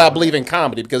the same way I believe in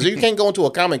comedy. Because you can't go into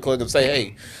a comic club and say,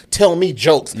 hey, tell me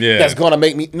jokes that's going to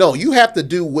make me... No, you have to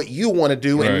do what you want to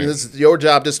do, and this is your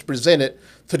job just to present it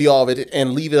to the audience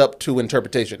and leave it up to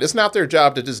interpretation. It's not their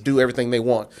job to just do everything they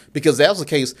want. Because that was the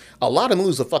case. A lot of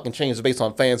movies have fucking changed based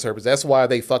on fan service. That's why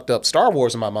they fucked up Star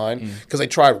Wars in my mind, because they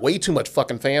tried way too much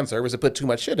fucking fan service and put too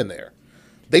much shit in there.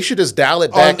 They should just dial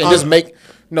it back and just make...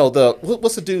 No,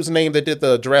 what's the dude's name that did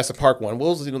the Jurassic Park one? What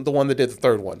was the one that did the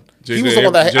third one? He was the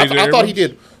one that I thought he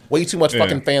did way too much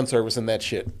fucking fan service in that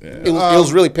shit. Yeah. It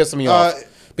was really pissing me off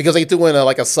because they threw in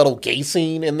a subtle gay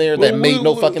scene in there that made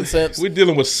no fucking sense. We're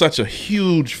dealing with such a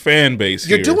huge fan base.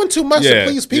 You're doing too much to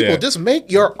please people. Yeah. Just make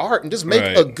your art and just make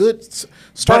a good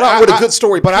start out with a good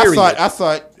story. But I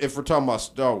thought if we're talking about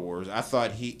Star Wars, I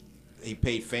thought he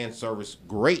paid fan service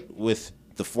great with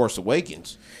The Force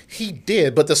Awakens. He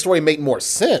did, but the story made more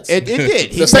sense. It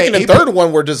did. The second and third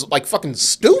one were just like fucking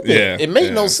stupid. Yeah, it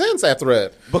made no sense after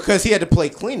that. Because he had to play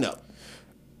cleanup.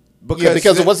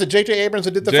 Because it was J.J. Abrams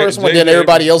that did the first one, then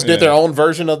everybody else did their own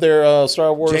version of their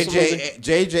Star Wars movie.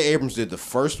 J.J. Abrams did the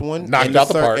first one, knocked out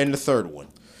the park, and the third one.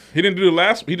 He didn't do the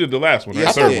last. He did the last one.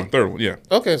 Yes, third one. Yeah.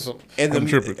 Okay, so and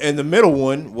the middle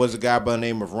one was a guy by the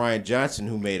name of Rian Johnson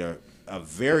who made a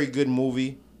very good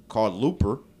movie called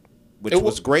Looper. Which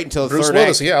was great until the third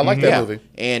act. Yeah, I like that movie.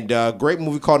 And a great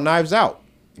movie called Knives Out.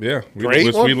 Yeah,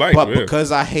 great one. We like. But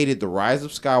because I hated The Rise of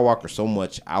Skywalker so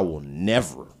much, I will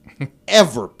never,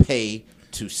 ever pay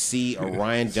to see a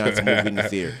Rian Johnson movie in the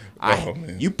theater.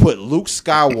 You put Luke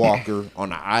Skywalker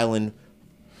on an island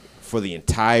for the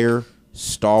entire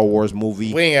Star Wars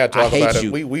movie. We ain't got to talk about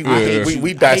it.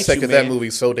 We dissected that movie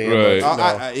so damn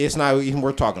much. It's not even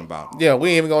worth talking about. Yeah, we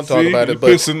ain't even going to talk about it. But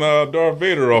pissing Darth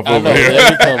Vader off over here.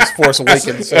 That becomes Force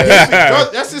Awakens.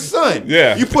 That's his son.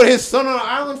 Yeah. You put his son on an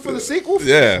island for the sequel?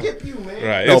 Yeah. Skip you, man.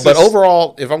 Right. No, but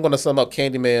overall, if I'm going to sum up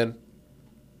Candyman,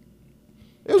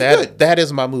 it was good. That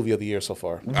is my movie of the year so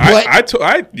far. And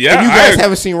you guys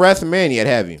haven't seen Wrath of Man yet,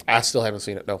 have you? I still haven't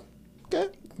seen it, no. Okay.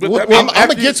 I'm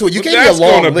gonna get to it. You gave me a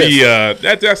long list.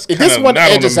 That's kind of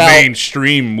not on the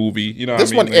mainstream movie. You know,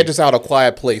 this one edges out A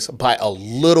Quiet Place by a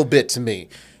little bit to me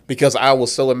because I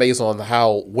was so amazed on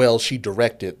how well she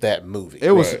directed that movie.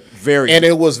 It was very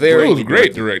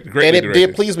great directed. And it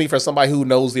did please me for somebody who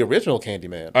knows the original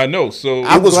Candyman. I know. So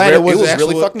it was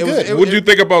really fucking good. What did you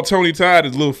think about Tony Todd,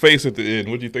 his little face at the end?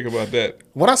 What did you think about that?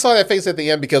 When I saw that face at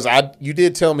the end, because you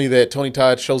did tell me that Tony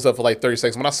Todd shows up for like 30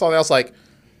 seconds. When I saw that, I was like,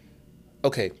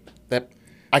 okay,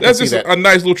 that's just a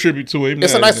nice little tribute to him.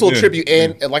 It's a nice little tribute,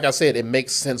 and like I said, it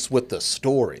makes sense with the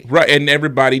story. Right, and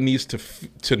everybody needs to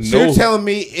know. So you're telling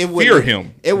me fear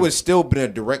him. It would still been a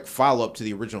direct follow up to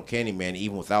the original Candyman,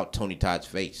 even without Tony Todd's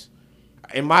face.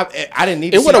 I didn't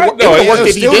need. It would have worked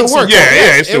if he didn't.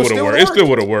 Yeah, it still would have worked. It still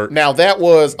would have worked. Now that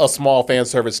was a small fan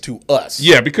service to us.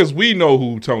 Yeah, because we know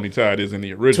who Tony Todd is in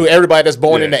the original. To everybody that's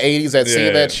born in the '80s that's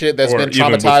seen that shit, that's been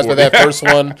traumatized by that first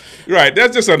one. Right,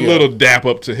 that's just a little dap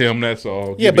up to him. That's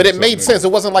all. Yeah, but it made sense.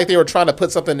 It wasn't like they were trying to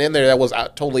put something in there that was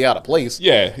totally out of place.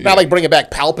 Yeah, not like bringing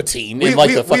back Palpatine in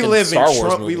like the fucking Star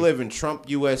Wars movie. We live in Trump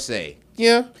USA.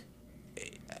 Yeah.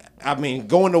 I mean,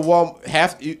 going to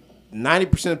Walmart,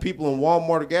 90% of people in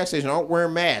Walmart or gas station aren't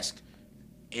wearing masks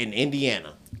in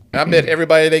Indiana. I bet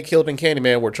everybody they killed in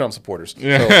Candyman were Trump supporters.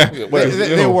 Yeah. So,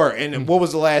 they were. And what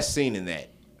was the last scene in that?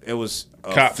 It was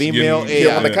a cops female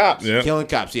killing the cops. Yeah. Killing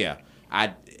cops, yeah.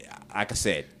 Like I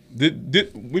said.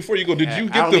 Before you go, did you I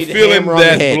get don't the need the feeling hammer on the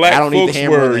that head. I black don't need the folks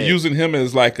hammer on were the head. using him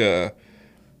as like a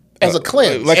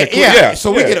cleanse?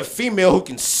 So we get a female who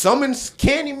can summon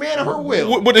Candyman at her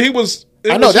will. But he was.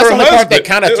 I know that's the only part that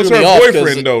kind of threw me off. It was her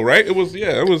boyfriend, though, right? It was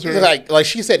her. Like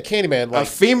she said, Candyman. A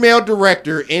female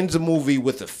director ends a movie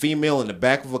with a female in the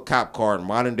back of a cop car in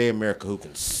modern day America who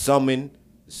can summon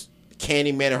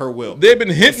Candyman at her will. They've been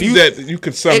hinting that you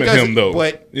could summon him, though.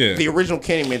 But the original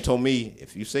Candyman told me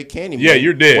if you say Candyman,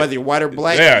 you're dead. Whether you're white or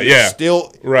black,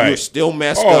 you're still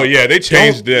messed up. Oh yeah, they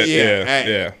changed that.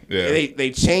 Yeah. They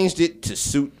changed it to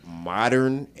suit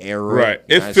modern era. Right.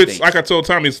 It fits. States. Like I told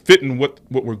Tommy, it's fitting what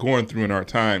we're going through in our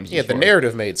times. Yeah, the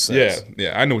narrative made sense.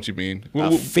 Yeah. I know what you mean.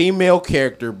 A female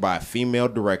character by a female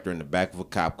director in the back of a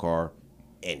cop car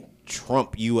in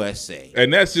Trump USA,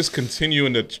 and that's just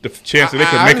continuing the chance that they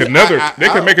can make another. They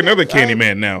can make another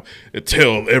Candyman now and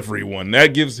tell everyone.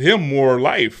 That gives him more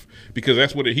life because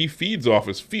that's what he feeds off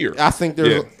is fear. I think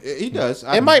he does.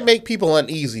 It might make people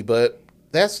uneasy, but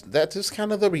that's just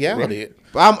kind of the reality.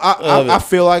 Right. I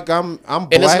feel like I'm black.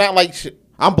 And it's not like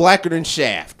I'm blacker than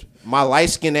Shaft. My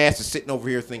light skinned ass is sitting over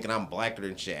here thinking I'm blacker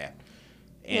than Shaft,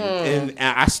 and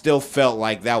I still felt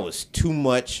like that was too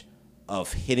much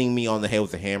of hitting me on the head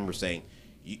with a hammer, saying,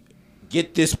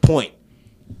 "Get this point.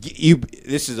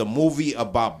 This is a movie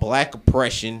about black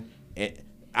oppression." And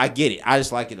I get it. I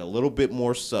just like it a little bit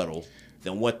more subtle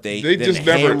than what they just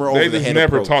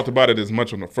never talked about it as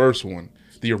much on the first one.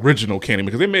 The original Candyman,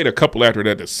 because they made a couple after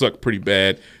that sucked pretty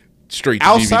bad. Straight to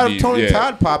outside DVD. of Tony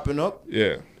Todd popping up,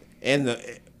 and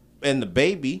the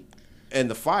baby, and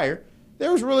the fire.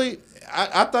 There was really,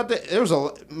 I thought that there was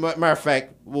a matter of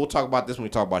fact. We'll talk about this when we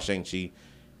talk about Shang-Chi.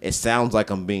 It sounds like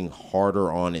I'm being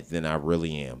harder on it than I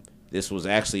really am. This was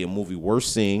actually a movie worth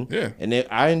seeing, and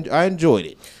I enjoyed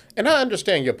it. And I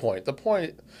understand your point.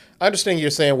 I understand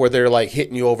you're saying where they're like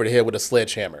hitting you over the head with a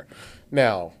sledgehammer.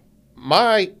 Now,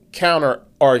 my counter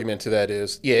argument to that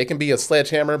is, it can be a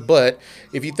sledgehammer, but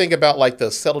if you think about like the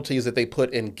subtleties that they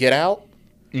put in Get Out,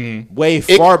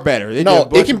 far better.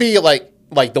 It can be like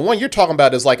the one you're talking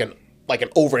about is like an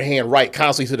overhand right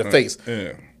constantly to the face.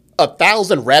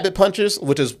 1,000 rabbit punches,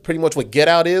 which is pretty much what Get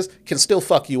Out is, can still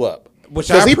fuck you up.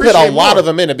 Because he put a lot of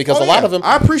them in it. Because a lot of them,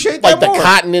 I appreciate that, like more. The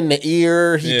cotton in the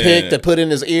ear he picked and put in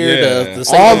his ear.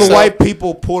 All the white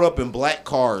people pulled up in black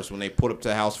cars when they put up to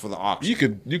the house for the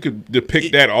auction. You could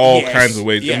depict that all kinds of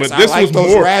ways. Yes, but this I was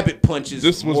those more rabbit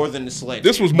punches more than the sledge.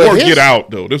 This was more Get Out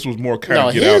though. This was more kind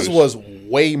of Get Out. His was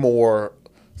way more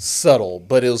subtle,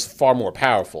 but it was far more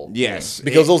powerful. Yes,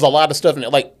 because there was a lot of stuff in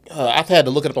it. Like I've had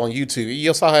to look it up on YouTube.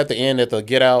 You saw her at the end at the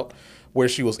Get Out where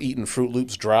she was eating Fruit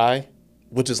Loops dry,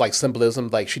 which is like symbolism.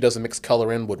 Like she doesn't mix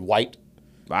color in with white.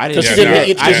 I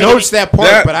noticed that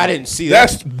part, but I didn't see that.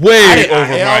 That's way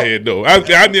over my head, though.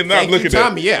 I did not look at that.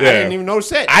 Tommy, I didn't even notice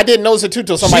that. I didn't notice it too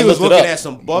till somebody looked it up. She was looking at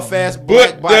some buff ass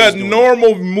black But the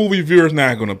normal movie viewer is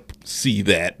not going to see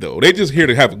that, though. They just here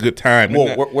to have a good time.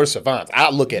 Well, we're savants. I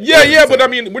look at but I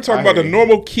mean, we're talking about the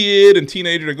normal kid and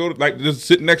teenager that go to, just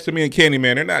sitting next to me in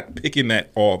Candyman. They're not picking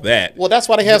all that. Well, that's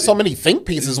why they have so many think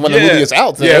pieces when the movie is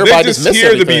out. So everybody just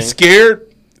here to be scared.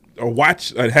 Or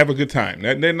watch and have a good time.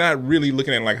 They're not really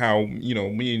looking at like how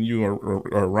me and you or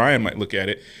Ryan might look at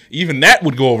it. Even that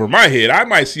would go over my head. I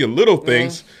might see a little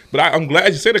things, but I'm glad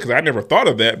you said it because I never thought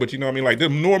of that. But like the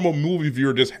normal movie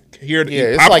viewer just here to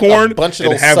eat popcorn like a bunch of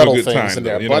those and have subtle a good things time. In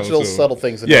there. A bunch of those subtle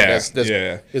things in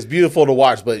there. It's beautiful to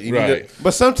watch, but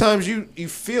but sometimes you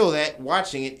feel that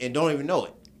watching it and don't even know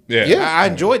it. Yeah. I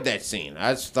enjoyed that scene.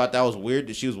 I just thought that was weird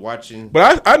that she was watching.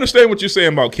 But I understand what you're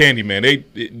saying about Candyman.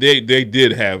 They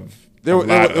did have There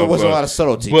was a lot of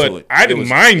subtlety to it. But I didn't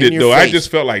mind it, though. Face. I just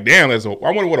felt like, damn, I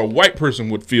wonder what a white person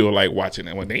would feel like watching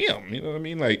it. Well, damn, you know what I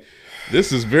mean? Like,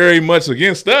 this is very much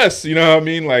against us, you know what I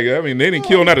mean? Like, I mean, they didn't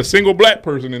kill not a single black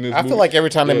person in this movie. I feel like every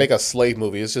time they make a slave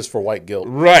movie, it's just for white guilt.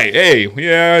 Right. Hey,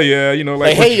 yeah, you know,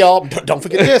 like hey, y'all, don't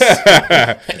forget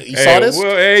this. You saw this?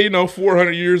 Well, hey,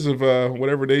 400 years of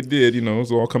whatever they did,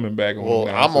 it's all coming back on. Well,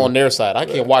 now, I'm on their side. I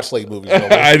can't watch slave movies no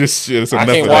more. I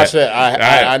can't watch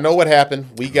that. I know what happened.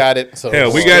 We got it. So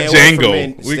hell, we got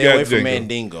Django. Stay away from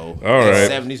Mandingo. All right.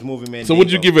 70s movie Mandingo. So,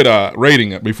 would you give it a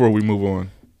rating before we move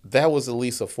on? That was at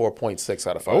least a 4.6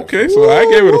 out of 5. Okay, so I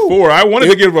gave it a 4. I wanted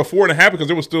to give it a 4.5 because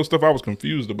there was still stuff I was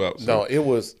confused about. So. No, it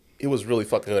was really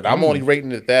fucking good. I'm only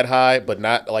rating it that high, but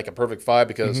not like a perfect 5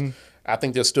 because I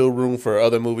think there's still room for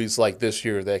other movies like this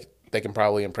year that they can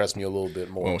probably impress me a little bit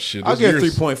more. Oh shit! I'll give it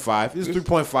 3.5. This is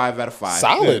 3.5 out of 5.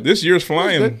 Solid. Yeah, this year's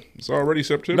flying. It's already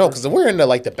September. No, because we're in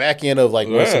the back end of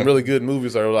when some really good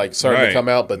movies are like starting to come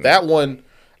out. But that one,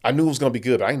 I knew it was gonna be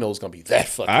good, but I didn't know it was gonna be that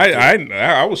fucking good.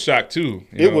 I was shocked too.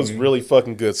 It was really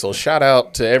fucking good. So shout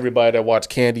out to everybody that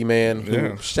watched Candyman.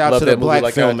 Yeah. Shout out to the black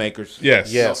filmmakers.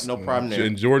 Yes. No problem there.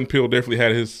 And Jordan Peele definitely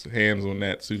had his hands on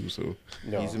that too. So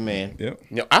he's a man.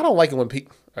 Yeah. I don't like it when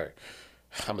people. All right,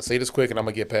 I'm gonna say this quick, and I'm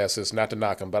gonna get past this. Not to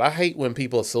knock him, but I hate when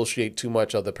people associate too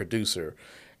much of the producer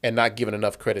and not giving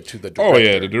enough credit to the director. Oh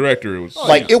yeah, the director was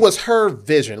it was her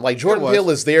vision. Like Jordan Peele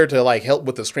is there to help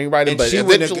with the screenwriting, And but she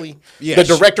eventually the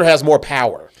director has more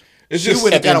power. It's She just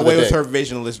would have at the end got of the away with day. her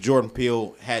vision unless Jordan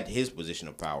Peele had his position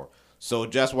of power. So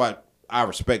that's why I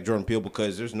respect Jordan Peele,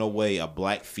 because there's no way a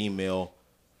black female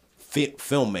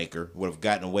filmmaker would have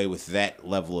gotten away with that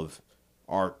level of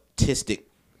artistic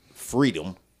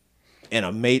freedom and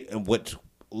what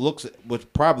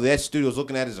probably that studio's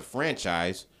looking at as a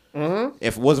franchise. Mm-hmm.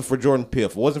 If it wasn't for Jordan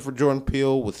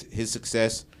Peele, with his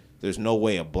success, there's no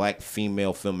way a black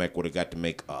female filmmaker would have got to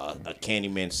make a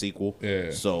Candyman sequel. Yeah.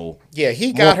 So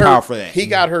He got more her. power for that. He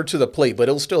got her to the plate, but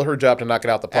it was still her job to knock it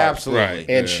out the park. Absolutely. Right.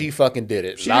 And she fucking did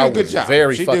it. She did a good job.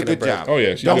 Very She fucking did a good impressed. job. Oh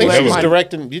yeah, she I did think a hell she's of a-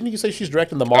 directing. Didn't you say she's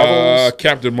directing the Marvels?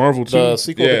 Captain Marvel too. The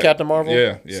sequel to Captain Marvel.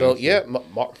 Yeah. So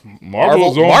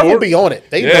Marvel's on Marvel board. be on it.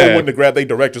 They know when to grab their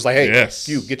directors. Like, hey, Yes.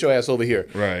 you get your ass over here.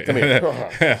 Right. Come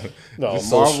here. No,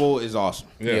 Marvel is awesome.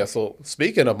 Yeah. So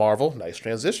speaking of Marvel, nice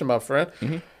transition, my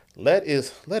friend. Let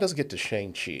us get to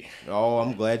Shang-Chi. Oh,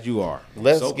 I'm glad you are.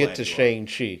 Let's get to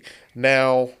Shang-Chi.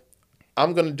 Now,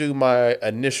 I'm gonna do my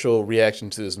initial reaction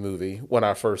to this movie when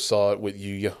I first saw it with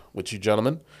you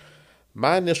gentlemen.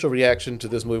 My initial reaction to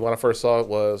this movie when I first saw it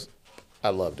was, I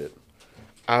loved it.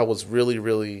 I was really,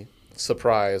 really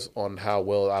surprised on how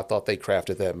well I thought they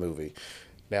crafted that movie.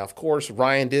 Now, of course,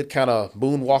 Ryan did kind of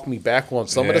moonwalk me back on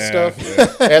some of the stuff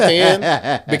at the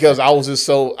end, because I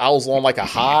was on like a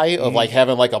high of like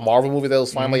having like a Marvel movie that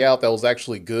was finally out that was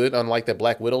actually good, unlike that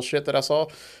Black Widow shit that I saw,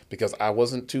 because I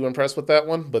wasn't too impressed with that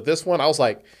one. But this one, I was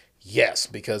like, yes,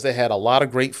 because it had a lot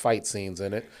of great fight scenes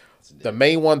in it. The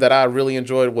main one that I really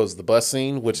enjoyed was the bus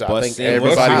scene, which I think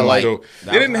everybody liked.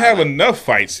 They didn't have enough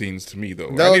fight scenes to me though.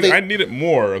 No, I needed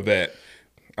more of that.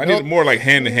 I needed more like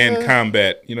hand-to-hand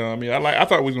combat. You know what I mean? I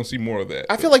thought we was gonna see more of that.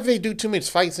 I feel like if they do too much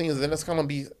fight scenes, then it's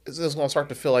just gonna start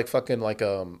to feel like fucking like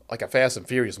a Fast and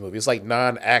Furious movie. It's like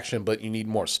non-action, but you need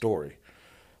more story.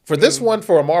 For this one,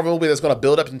 for a Marvel movie that's gonna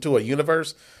build up into a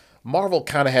universe, Marvel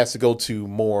kind of has to go to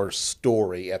more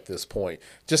story at this point,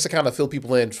 just to kind of fill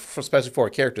people in, especially for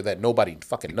a character that nobody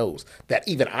fucking knows, that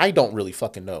even I don't really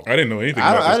fucking know. I didn't know anything.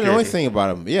 I didn't know anything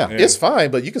about him. Yeah, it's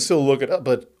fine, but you can still look it up.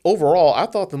 But overall, I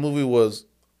thought the movie was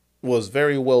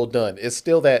very well done. It's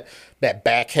still that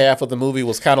back half of the movie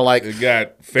was kind of like, it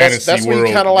got fantasy that's world. where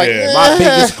you kind of like, my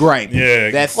biggest gripe. Yeah.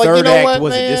 That Like, third you know act what,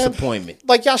 was man? a disappointment.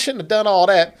 Like, y'all shouldn't have done all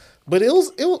that. But it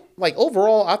was like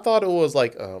overall, I thought it was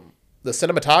like the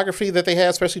cinematography that they had,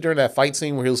 especially during that fight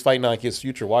scene where he was fighting like his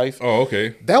future wife. Oh,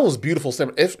 okay. That was beautiful.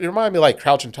 It reminded me of like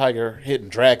Crouching Tiger, Hidden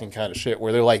Dragon kind of shit,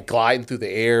 where they're like gliding through the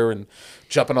air and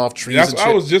jumping off trees. And shit.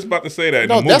 I was just about to say that.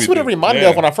 No, in the that's movie what it thing. reminded me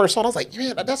of when I first saw it. I was like,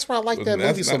 man, that's why I like that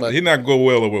movie so much. He not go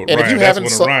well with And Ryan. if you That's haven't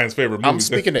one of Ryan's favorite movies. I'm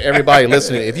speaking to everybody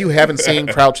listening. If you haven't seen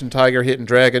Crouching Tiger, Hidden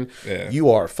Dragon,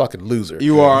 you are a fucking loser.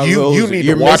 You are a loser. You need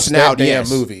You're to watch missing that out, damn yes.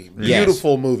 movie. Yes.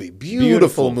 Beautiful movie.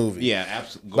 Beautiful movie. Yeah,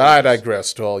 absolutely. But I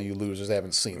digress to all you losers that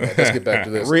haven't seen that. Let's get back to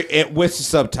this. With the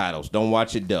subtitles. Don't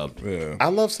watch it dubbed. Yeah. I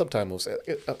love subtitles.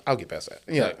 I'll get past that.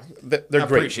 Yeah, they're I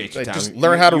great. appreciate you, Tommy. Just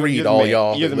learn how to You're read, the all man.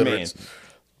 y'all. You're the man. illiterates.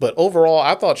 But overall,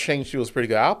 I thought Shang-Chi was pretty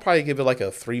good. I'll probably give it like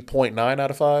a 3.9 out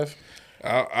of 5.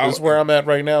 That's where I'm at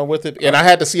right now with it. And I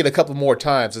had to see it a couple more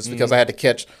times. It's because I had to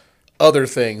catch other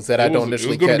things that I don't It initially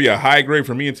was going to catch. be a high grade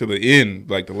for me until the end,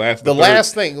 like the last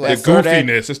thing, the like,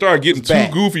 goofiness. It started getting too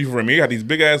bad. goofy for me. You got these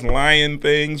big ass lion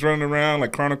things running around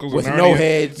like Chronicles With of Narnia. no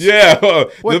heads. Yeah,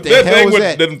 What the hell was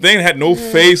that? The thing had no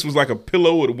face, was like a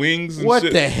pillow with wings. And What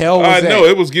shit. the hell was that? I know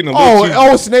it was getting a little too.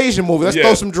 Oh, it's an Asian movie. Let's Yeah.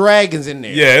 throw some dragons in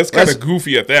there. Yeah, it's kind of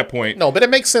goofy at that point. No, but it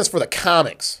makes sense for the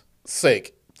comics'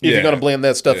 sake if you're going to blend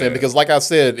that stuff in. Because, like I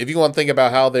said, if you want to think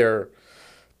about how they're,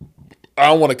 I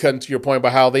don't want to cut into your point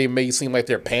about how they may seem like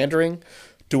they're pandering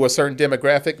to a certain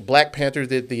demographic. Black Panther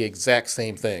did the exact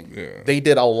same thing. Yeah. They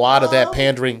did a lot of that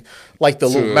pandering, like the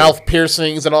little mouth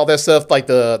piercings and all that stuff, like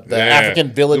the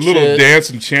African village, the little shit. dance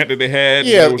and chant that they had.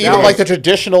 Yeah, even like the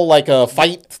traditional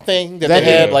fight thing that they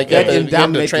had, like that at didn't the end of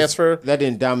dominate the transfer. that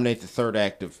didn't dominate the third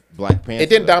act of Black Panther. It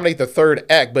didn't dominate the third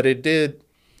act, but it did.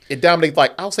 It dominated,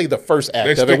 like, I'll say the first act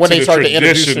of stick it when to they the started to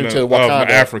introduce you tradition to of Wakanda,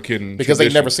 African because they'd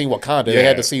tradition. never seen Wakanda. They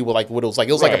had to see what it was like.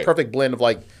 It was like a Right. perfect blend of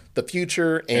like the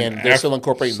future and they're still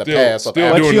incorporating the still- past. Of still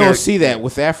Africa. But doing you don't their- see that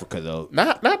with Africa though.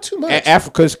 Not too much.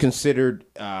 Africa is considered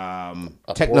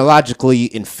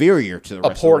technologically inferior to the A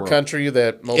rest poor of the world. country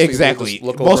that most Exactly. people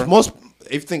just look over. Most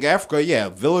if you think Africa, yeah,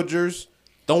 villagers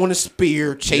throwing a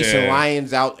spear, chasing Yeah.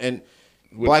 lions out, and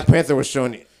Black Panther was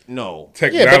showing no.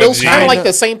 technology. Yeah, but it was kind of like China-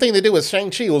 the same thing they did with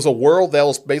Shang-Chi. It was a world that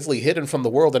was basically hidden from the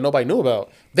world that nobody knew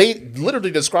about. They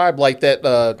literally described like that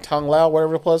Tong Lao,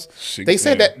 whatever it was. They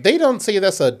said that they don't say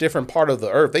that's a different part of the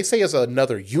earth. They say it's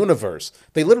another universe.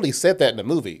 They literally said that in the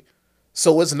movie.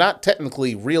 So it's not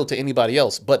technically real to anybody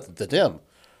else but to them.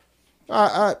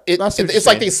 It's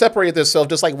like they separated themselves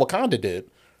just like Wakanda did.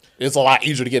 It's a lot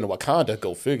easier to get into Wakanda,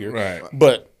 go figure. Right.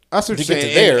 But That's what to you're get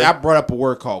to saying. there, I brought up a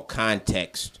word called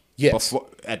context. Yes.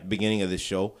 At the beginning of the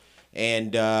show,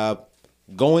 and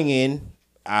going in,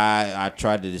 I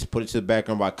tried to just put it to the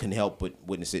background, but I couldn't help but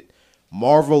witness it.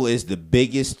 Marvel is the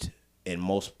biggest and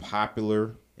most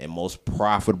popular and most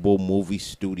profitable movie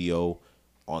studio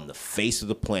on the face of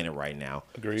the planet right now.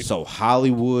 Agreed. So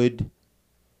Hollywood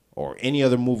or any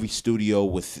other movie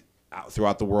studio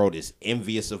throughout the world is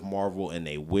envious of Marvel, and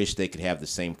they wish they could have the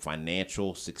same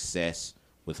financial success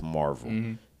with Marvel.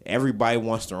 Mm-hmm. Everybody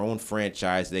wants their own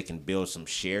franchise they can build some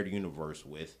shared universe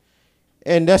with,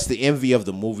 and that's the envy of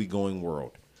the movie-going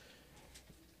world.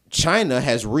 China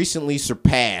has recently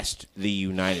surpassed the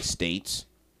United States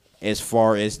as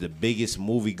far as the biggest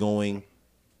movie-going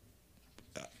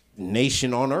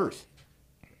nation on earth.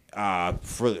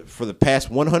 For the past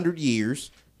 100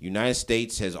 years, United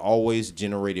States has always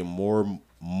generated more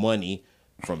money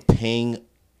from paying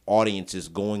audiences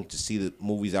going to see the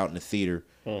movies out in the theater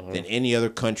than any other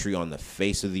country on the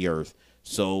face of the earth.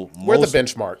 So we're the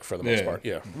benchmark for the most part.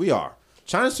 Yeah, we are.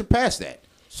 China surpassed that.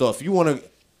 So if you want to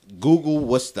Google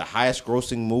what's the highest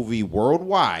grossing movie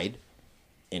worldwide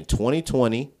in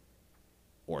 2020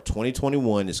 or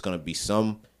 2021, it's going to be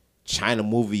some China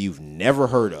movie you've never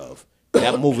heard of.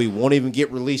 That movie won't even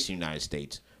get released in the United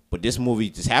States. But this movie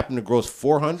just happened to gross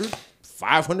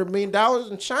 $500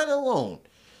 million in China alone.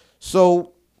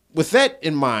 So with that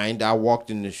in mind, I walked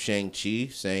into Shang-Chi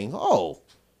saying, oh,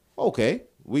 okay,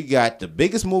 we got the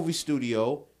biggest movie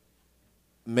studio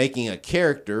making a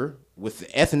character with the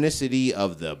ethnicity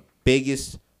of the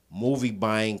biggest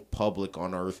movie-buying public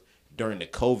on earth during the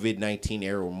COVID-19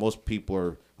 era where most people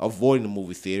are avoiding the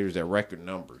movie theaters at record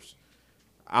numbers.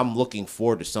 I'm looking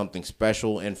forward to something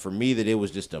special, and for me that it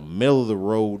was just a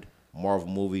middle-of-the-road Marvel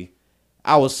movie,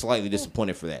 I was slightly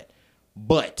disappointed for that.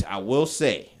 But I will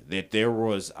say that there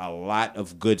was a lot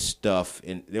of good stuff,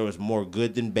 and there was more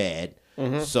good than bad.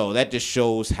 Mm-hmm. So that just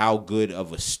shows how good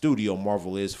of a studio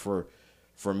Marvel is for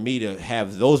me to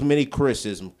have those many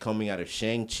criticisms coming out of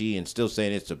Shang-Chi and still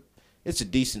saying it's a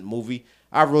decent movie.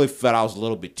 I really felt I was a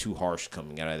little bit too harsh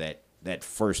coming out of that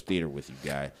first theater with you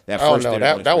guys. That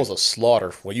was a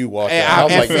slaughter when you walked in.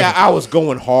 I was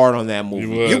going hard on that movie.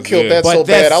 You killed that so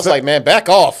bad. I was like, man, back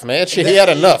off, man. Shit, he had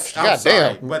enough. God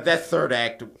damn. But that third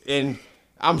act, and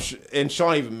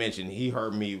Sean even mentioned he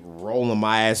heard me rolling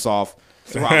my ass off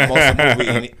throughout most of the movie.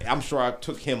 And I'm sure I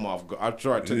took him off. I'm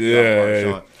sure I took you off guard,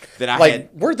 Sean. That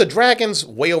were the dragons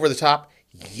way over the top?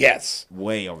 Yes,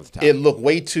 way over the top. It looked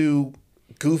way too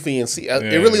goofy and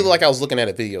it really looked like I was looking at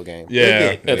a video game.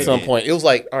 Yeah, at some point it was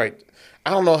like, all right, I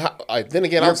don't know how. Then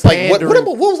again, I was like, what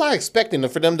was I expecting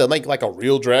for them to make like a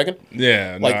real dragon?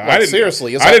 Yeah,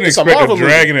 seriously, I didn't expect a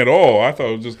dragon at all. I thought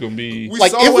it was just gonna be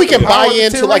like if we can buy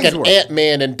into like an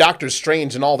Ant-Man and Doctor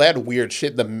Strange and all that weird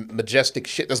shit, the majestic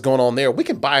shit that's going on there, we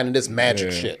can buy into this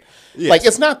magic shit. Yes. Like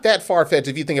it's not that far fetched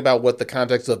if you think about what the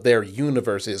context of their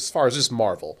universe is, as far as just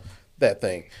Marvel. That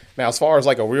thing. Now, as far as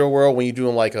like a real world, when you're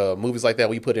doing like movies like that,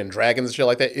 where you put in dragons and shit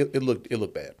like that, it looked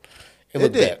bad.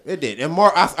 It did. It did. And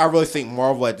I really think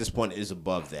Marvel at this point is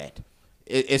above that.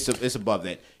 It's above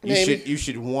that. You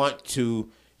should want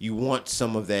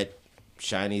some of that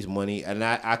Chinese money, and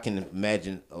I can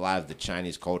imagine a lot of the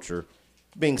Chinese culture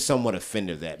being somewhat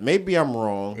offended of that. Maybe I'm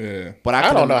wrong. Yeah. But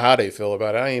I don't know how they feel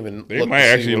about it. I ain't even. They might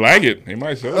actually like it. They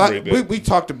might celebrate that. We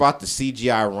talked about the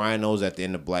CGI rhinos at the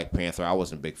end of Black Panther. I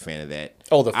wasn't a big fan of that.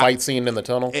 Oh, the fight scene in the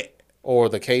tunnel or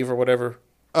the cave or whatever.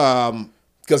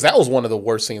 Because that was one of the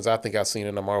worst scenes I think I've seen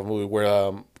in a Marvel movie, where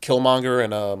Killmonger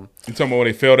and you talking about when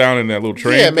they fell down in that little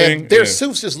train yeah, man, thing? their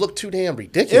suits just looked too damn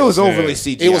ridiculous. It was overly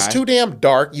CGI. It was too damn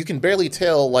dark. You can barely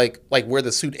tell like where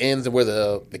the suit ends and where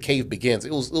the cave begins.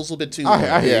 It was a little bit too.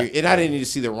 I hear you. And I didn't need to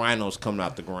see the rhinos coming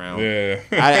out the ground. Yeah,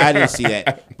 I didn't see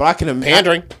that. But I can imagine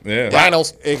pandering. Yeah,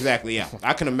 rhinos. Exactly. Yeah,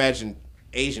 I can imagine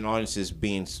Asian audiences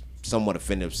being somewhat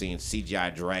offended of seeing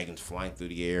CGI dragons flying through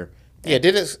the air. Yeah,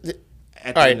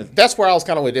 all right, that's where I was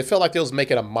kind of with. It felt like they was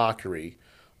making a mockery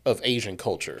of Asian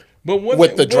culture,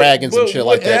 with the dragons and shit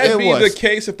like that. Would that be was the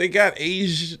case if they got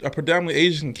a predominantly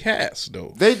Asian cast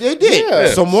though? They did. Yeah.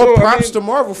 So more props to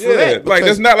Marvel for that. Like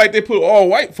it's not like they put all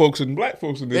white folks and black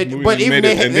folks in this movie. But even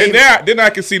then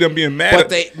I can see them being mad. But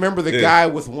they remember the guy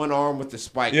with one arm with the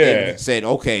spike. Yeah. Said,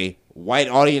 "Okay, white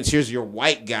audience, here's your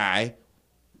white guy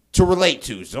to relate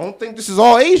to. So don't think this is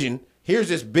all Asian." Here's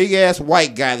this big ass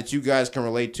white guy that you guys can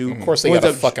relate to. Of course, they got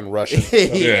a fucking Russian.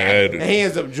 And he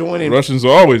ends up joining. Russians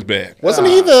are always bad. Wasn't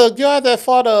he the guy that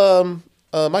fought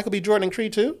Michael B. Jordan in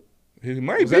Creed 2? He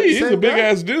might be. He's a big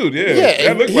ass dude. Yeah.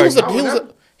 Yeah,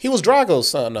 that he was Drago's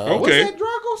son. Okay. Was that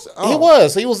Drago's? He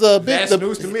was. He was the big. That's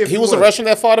news to me. He was the Russian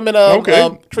that fought him in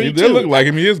Creed 2. He did look like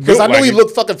him. He is built because I knew like he him.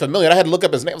 looked fucking familiar. I had to look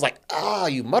up his name. I was like,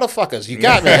 you motherfuckers, you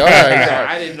got me. All right.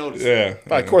 I didn't notice. Yeah.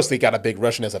 But of course, they got a big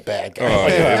Russian as a bad guy.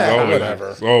 Always.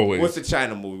 Whatever. Always. What's the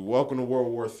China movie? Welcome to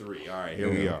World War III. All right,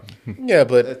 here we are. Yeah,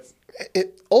 but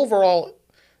overall,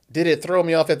 did it throw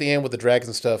me off at the end with the dragons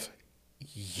and stuff?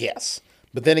 Yes.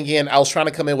 But then again, I was trying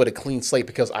to come in with a clean slate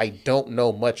because I don't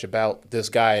know much about this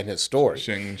guy and his story.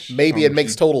 Maybe it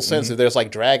makes total sense if there's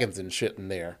like dragons and shit in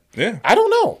there. Yeah. I don't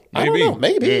know.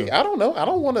 Maybe. Yeah. I don't know. I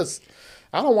don't want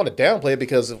to downplay it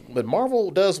because what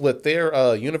Marvel does with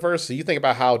their universe, so you think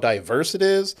about how diverse it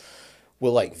is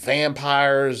with like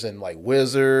vampires and like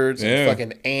wizards and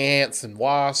fucking ants and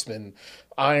wasps and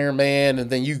Iron Man, and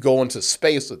then you go into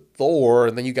space with Thor,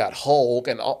 and then you got Hulk,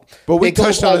 and all. But we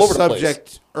touched on all the over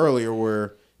subject earlier,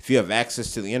 where if you have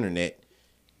access to the internet,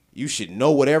 you should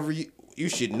know whatever you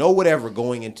should know whatever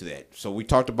going into that. So we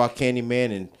talked about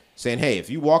Candyman and saying, hey, if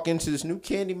you walk into this new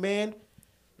Candyman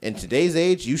in today's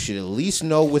age, you should at least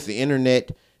know with the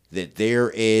internet that there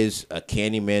is a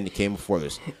Candyman that came before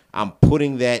this. I'm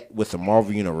putting that with the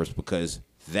Marvel Universe because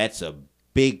that's a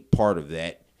big part of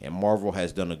that, and Marvel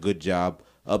has done a good job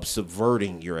of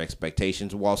subverting your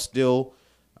expectations while still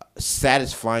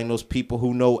satisfying those people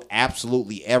who know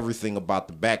absolutely everything about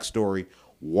the backstory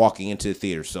walking into the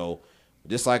theater. So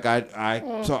just like I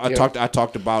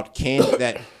talked about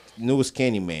that newest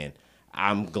Candyman,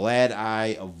 I'm glad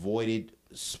I avoided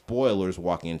spoilers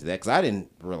walking into that because I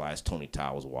didn't realize Tony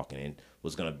Todd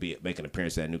was going to make an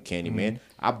appearance at that new Candyman.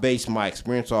 Mm-hmm. I based my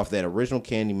experience off that original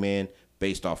Candyman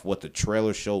based off what the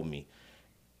trailer showed me.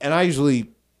 And I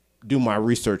usually do my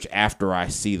research after I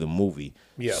see the movie.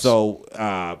 Yes. So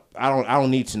I don't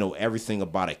need to know everything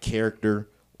about a character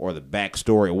or the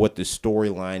backstory or what the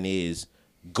storyline is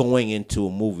going into a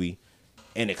movie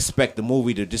and expect the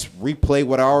movie to just replay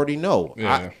what I already know.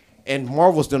 Yeah. And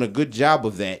Marvel's done a good job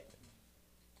of that.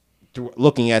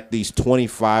 Looking at these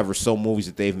 25 or so movies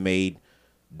that they've made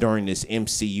during this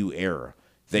MCU era.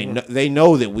 They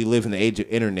know that we live in the age of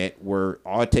internet where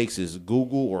all it takes is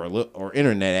Google or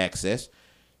internet access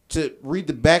to read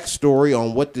the backstory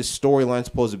on what this storyline's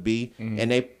supposed to be,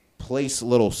 and they place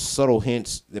little subtle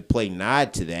hints that play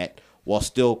nod to that while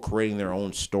still creating their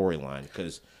own storyline.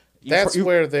 Because that's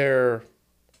where they're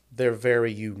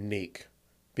very unique,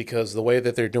 because the way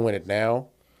that they're doing it now,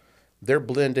 they're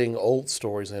blending old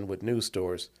stories in with new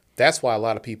stories. That's why a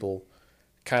lot of people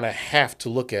kind of have to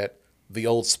look at the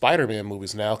old Spider-Man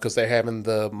movies now because they're having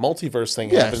the multiverse thing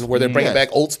happen where they're bringing back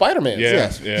old Spider-Mans.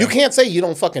 Yes. Yeah. You can't say you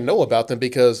don't fucking know about them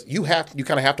because you kind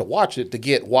of have to watch it to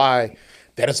get why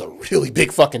that is a really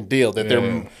big fucking deal that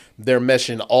they're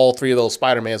meshing all three of those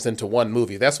Spider-Mans into one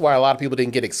movie. That's why a lot of people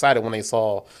didn't get excited when they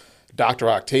saw Dr.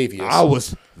 Octavius. I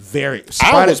was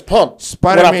pumped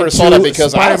Spider-Man when I first saw that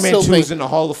because Spider-Man 2 is in the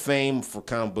Hall of Fame for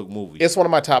comic book movies. It's one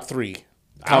of my top 3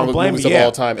 comic book movies of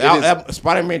all time.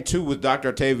 Spider-Man 2 with Dr.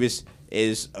 Octavius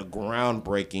is a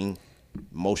groundbreaking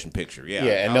motion picture. Yeah,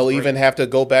 and they'll even have to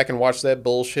go back and watch that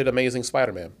bullshit Amazing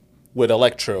Spider-Man with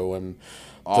Electro and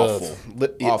Awful.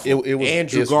 It was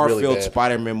Andrew it's Garfield really bad.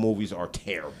 Spider-Man movies are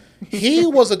terrible. He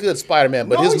was a good Spider-Man,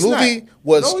 but his movie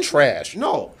was trash.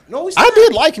 No, he's I not.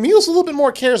 did like him. He was a little bit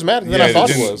more charismatic than I thought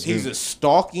he was. He's a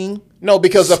stalking. No,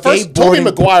 because the first Tobey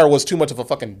Maguire was too much of a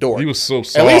fucking dork. He was so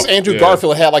soft. At least Andrew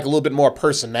Garfield had like a little bit more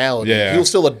personality. Yeah. He was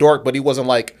still a dork, but he wasn't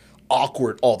like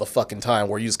awkward all the fucking time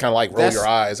where you just kind of like roll your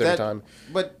eyes every time.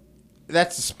 But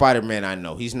that's the Spider-Man I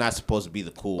know. He's not supposed to be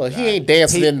the cool guy. He ain't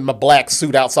dancing in my black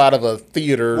suit outside of a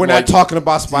theater. We're not talking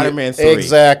about Spider-Man 3.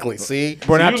 Exactly. See?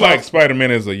 We're not like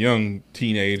Spider-Man as a young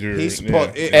teenager.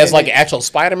 As like actual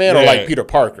Spider-Man or like Peter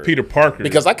Parker? Peter Parker.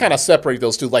 Because I kind of separate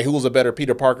those two. Like who was a better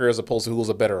Peter Parker as opposed to who was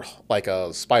a better like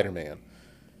Spider-Man?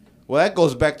 Well, that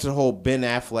goes back to the whole Ben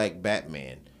Affleck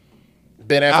Batman.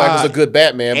 Ben Affleck was a good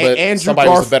Batman, but somebody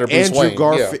was a better Bruce Wayne.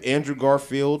 Andrew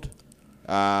Garfield.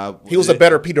 He was a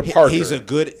better Peter Parker.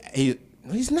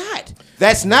 He's not.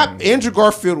 That's not. Andrew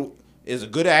Garfield is a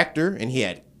good actor, and he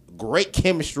had great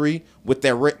chemistry with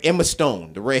that Emma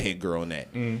Stone, the redhead girl in that.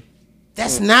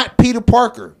 That's not Peter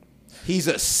Parker. He's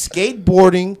a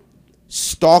skateboarding,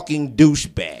 stalking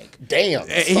douchebag. Damn.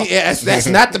 That's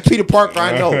not the Peter Parker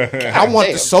I know. I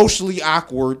want the socially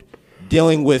awkward,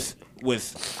 dealing with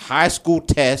high school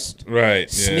tests, right?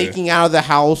 Sneaking out of the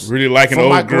house, really liking an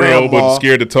old girl, but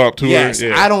scared to talk to her. Yes,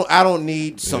 I don't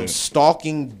need some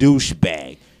stalking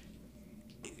douchebag.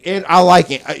 And I like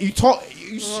it.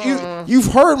 You've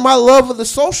heard my love of The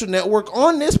Social Network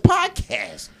on this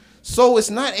podcast, so it's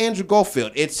not Andrew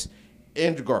Garfield. It's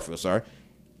Andrew Garfield. Sorry,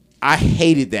 I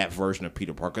hated that version of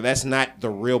Peter Parker. That's not the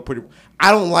real Peter.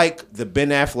 I don't like the Ben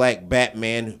Affleck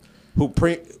Batman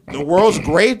the world's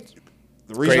great.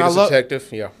 The reason Greatest I love detective,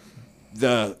 yeah.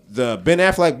 The Ben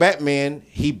Affleck Batman,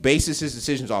 he bases his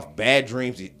decisions off bad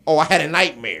dreams. I had a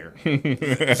nightmare.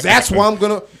 That's why I'm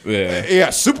gonna. Yeah,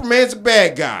 Superman's a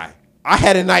bad guy. I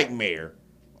had a nightmare.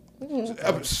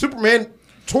 Superman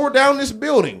tore down this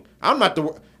building. I'm not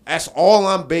the. That's all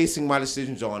I'm basing my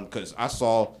decisions on because I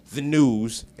saw the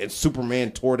news and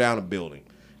Superman tore down a building.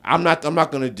 I'm not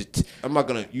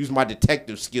gonna use my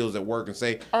detective skills at work and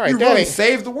say, all right, you really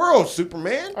saved the world,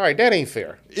 Superman. All right, that ain't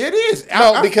fair. It is.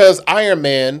 Because Iron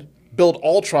Man built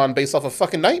Ultron based off a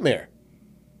fucking nightmare.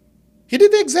 He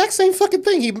did the exact same fucking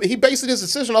thing. He based his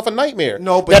decision off a nightmare.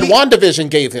 No, but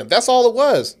WandaVision gave him. That's all it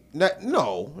was.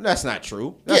 No, that's not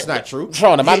true. That's not true.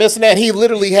 Tron, am I missing that? He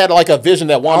literally had like a vision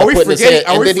that Wanda put in his head,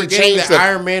 and then he changed that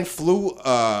Iron Man flew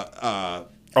an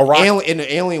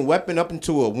alien weapon up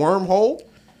into a wormhole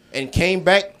and came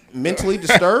back mentally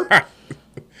disturbed.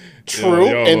 True.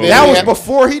 And that was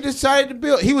before he decided to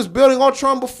build. He was building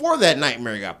Ultron before that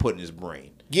nightmare got put in his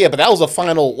brain. Yeah, but that was a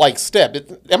final step.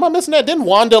 Am I missing that? Didn't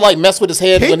Wanda mess with his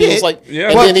head when he was and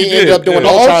then he ended up doing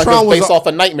Ultron based off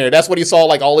a nightmare. That's what he saw,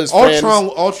 all his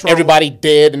friends, everybody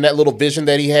dead, and that little vision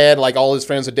that he had, all his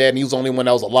friends are dead, and he was the only one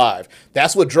that was alive.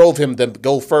 That's what drove him to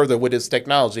go further with his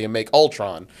technology and make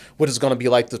Ultron, what is going to be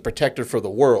like the protector for the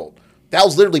world. That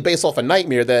was literally based off a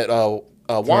nightmare that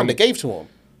Wanda gave to him.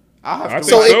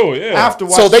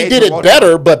 So they did it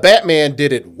better, but Batman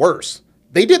did it worse.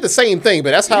 They did the same thing,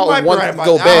 but that's how one could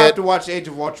go bad. I have to watch Age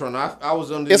of Ultron. I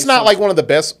was under. It's not one of the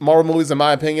best Marvel movies in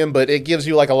my opinion, but it gives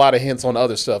you a lot of hints on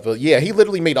other stuff. But yeah, he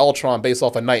literally made Ultron based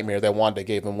off a nightmare that Wanda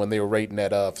gave him when they were raiding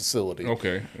that facility.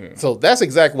 Okay. Yeah. So that's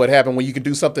exactly what happened when you can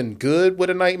do something good with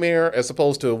a nightmare as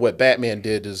opposed to what Batman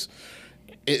did.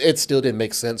 It still didn't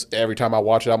make sense. Every time I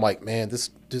watch it, I'm like, man, this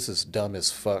is dumb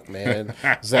as fuck, man.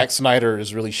 Zack Snyder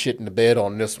is really shitting the bed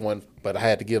on this one, but I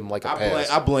had to give him a pass.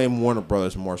 I blame Warner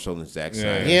Brothers more so than Zack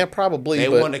Snyder. Yeah, probably. They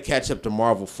want to catch up to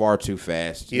Marvel far too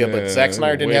fast. Yeah, but Zack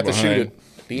Snyder didn't have to shoot it.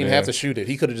 He didn't have to shoot it.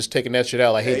 He could have just taken that shit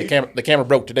out. Hey, the camera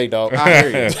broke today, dog. I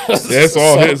hear you. That's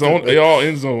all his own. They all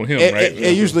ends on him, right?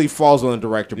 It usually falls on the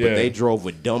director, but they drove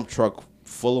a dump truck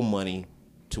full of money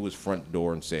to his front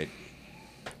door and said,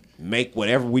 make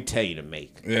whatever we tell you to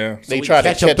make. Yeah. So they tried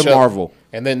to catch up to Marvel.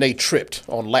 And then they tripped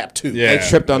on lap 2. Yeah. They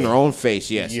tripped on their own face,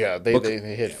 yes. Yeah, they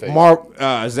hit face.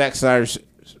 Zack Snyder's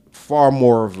far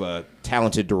more of a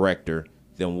talented director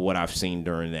than what I've seen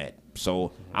during that.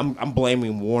 So I'm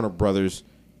blaming Warner Brothers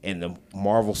and the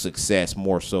Marvel success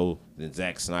more so than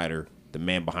Zack Snyder, the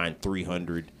man behind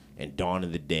 300 and Dawn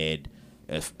of the Dead,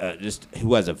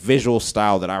 who has a visual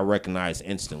style that I recognize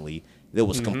instantly that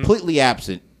was completely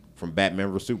absent from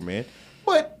Batman vs. Superman,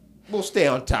 but we'll stay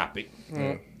on topic.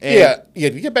 To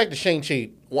get back to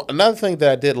Shang-Chi, another thing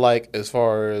that I did like as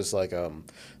far as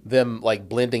them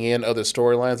blending in other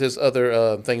storylines, there's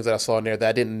other things that I saw in there that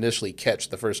I didn't initially catch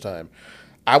the first time.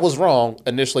 I was wrong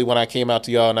initially when I came out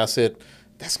to y'all and I said,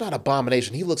 that's not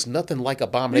Abomination. He looks nothing like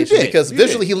Abomination because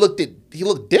visually he looked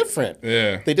different.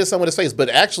 Yeah. They did something with his face, but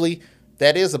actually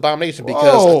That is Abomination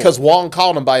because Wong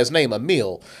called him by his name,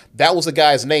 Emil. That was the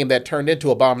guy's name that turned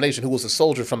into Abomination, who was a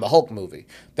soldier from the Hulk movie.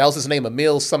 That was his name,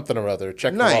 Emil something or other.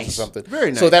 Check him off or something. Very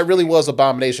nice. So that really was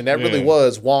Abomination. That really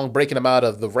was Wong breaking him out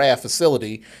of the RAF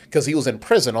facility because he was in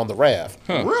prison on the RAF.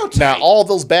 Real tight. Now, all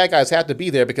those bad guys have to be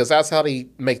there because that's how they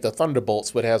make the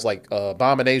Thunderbolts, which has like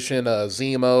Abomination,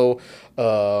 Zemo,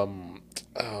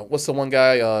 what's the one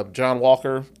guy? John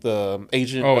Walker, the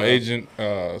agent.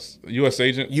 U.S.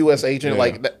 agent. U.S. agent,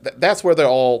 like that's where they're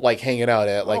all like hanging out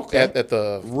at, like at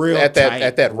the at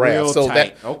that RAF. So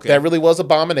that really was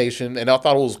Abomination, and I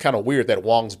thought it was kind of weird that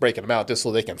Wong's breaking them out just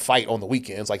so they can fight on the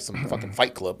weekends, like some fucking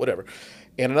Fight Club, whatever.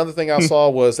 And another thing I saw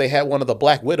was they had one of the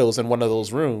Black Widows in one of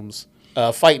those rooms.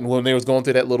 Fighting when they was going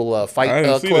through that little fight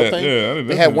club thing. Yeah,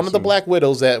 they had one of the Black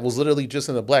Widows that was literally just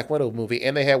in the Black Widow movie,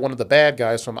 and they had one of the bad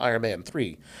guys from Iron Man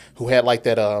 3 who had like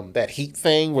that heat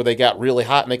thing where they got really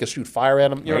hot and they could shoot fire at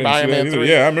him. You remember Iron Man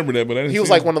 3? Yeah, I remember that, but he was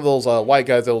like one of those white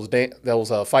guys that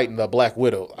was fighting the Black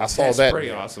Widow. I saw that.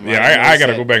 Pretty awesome. Yeah, I got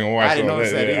to go back and watch all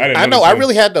that. I know. I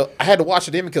really had to watch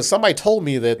it in because somebody told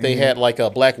me that they had like a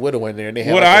Black Widow in there, and they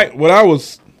had what I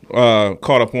was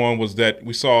caught up on was that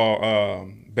we saw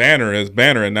Banner as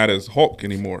Banner and not as Hulk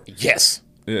anymore. Yes.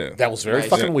 Yeah. That was very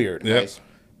fucking weird. Yeah. Nice.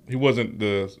 He wasn't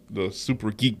the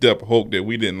super geeked up Hulk that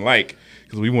we didn't like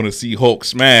because we want to see Hulk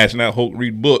smash, not Hulk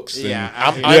read books. Yeah.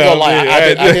 I'm not gonna lie.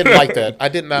 I didn't like that. I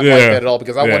did not like that at all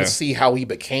because I want to see how he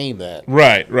became that.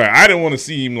 Right. I didn't want to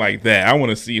see him like that. I want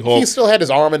to see Hulk. He still had his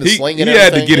arm in the sling and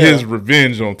everything. He had to get his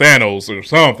revenge on Thanos or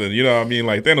something. You know what I mean?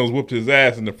 Like Thanos whooped his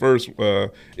ass in the first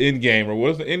Endgame, or what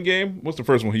was the Endgame? What's the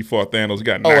first one he fought Thanos? He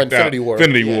got knocked out. Infinity War.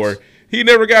 Infinity War. He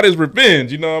never got his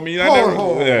revenge, you know what I mean?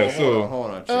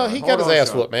 Hold on. He got his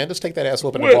ass whooped, man. Just take that ass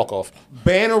whooping and walk off.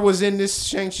 Banner was in this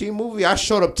Shang-Chi movie. I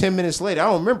showed up 10 minutes later. I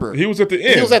don't remember. He was at the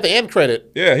end. He was at the end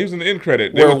credit. Yeah, he was in the end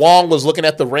credit. Where Wong was looking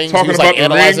at the rings. He was like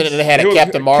analyzing it, and it had a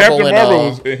Captain Marvel. Captain Marvel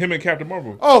was him and Captain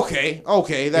Marvel.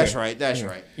 Okay, that's right.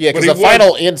 Yeah, because the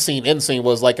final end scene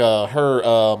was like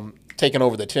her taking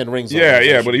over the 10 rings.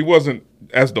 Yeah, but he wasn't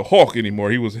as the Hulk anymore.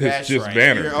 He was just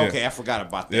Banner. Okay, I forgot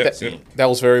about that scene. That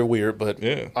was very weird, but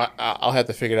I'll have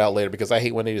to figure it out later because I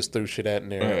hate when they just threw shit at in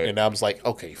there. Right. And I was like,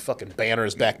 okay, fucking Banner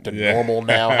is back to normal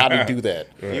now. How do you do that?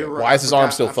 Right. Why is his arm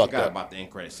still fucked up? I forgot about the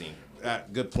end credit scene.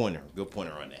 Good pointer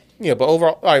on that. Yeah, but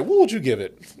overall, all right, what would you give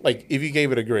it? Like, if you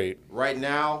gave it a grade? Right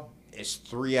now, it's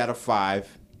 3 out of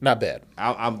 5. Not bad.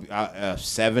 I'm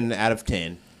 7 out of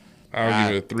 10. I'll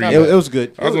give it a 3. It was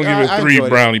good. I was going to give it 3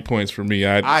 brownie points for me.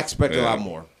 I expect a lot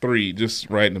more. 3, just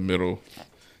right in the middle.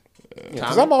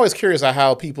 Because I'm always curious at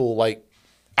how people, like,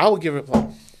 I would give it like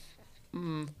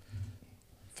 3.7,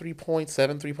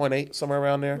 3.8, somewhere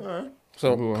around there. All right.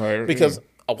 So, higher, because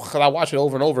I watch it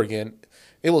over and over again.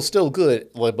 It was still good,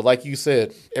 but like you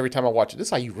said, every time I watch it, this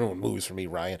is how you ruin movies for me,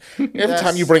 Ryan. Every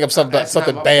time you bring up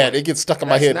something bad, it gets stuck in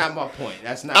my head. That's not my point.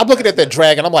 I'm looking at that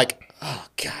dragon. I'm like, oh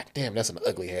god damn, that's an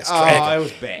ugly ass dragon. Oh, it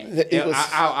was bad.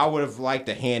 I would have liked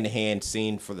a hand-to-hand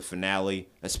scene for the finale,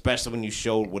 especially when you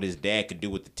showed what his dad could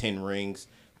do with the 10 rings.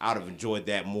 I would have enjoyed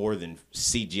that more than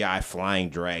CGI flying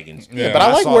dragons. Yeah, but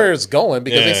I like where it's going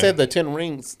because they said the 10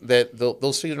 rings that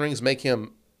those 10 rings make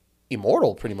him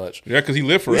immortal, pretty much. Yeah, because he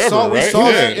lived forever. We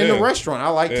saw that in the restaurant. I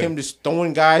liked him just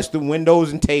throwing guys through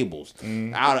windows and tables.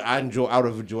 I would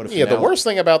have enjoyed it. Yeah, the worst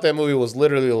thing about that movie was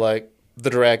literally like the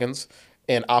dragons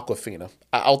and Aquafina.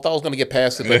 I thought I was going to get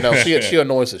past it, but no, she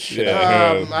annoys the shit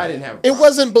out of me. I didn't have it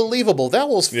wasn't believable. That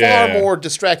was far more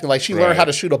distracting. Like, she learned how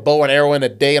to shoot a bow and arrow in a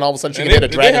day, and all of a sudden she can hit a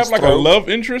dragon's throat. Did they have like a love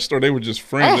interest, or they were just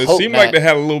friends? It seemed like they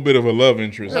had a little bit of a love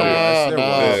interest.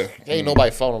 Ain't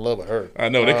nobody falling in love with her. I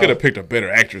know. They could have picked a better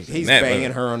actress than that. He's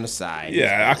banging her on the side.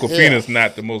 Yeah, Aquafina's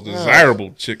not the most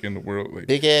desirable chick in the world. Like,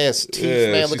 big ass teeth,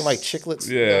 man, looking like chiclets.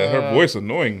 Yeah, her voice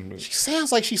annoying. She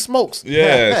sounds like she smokes.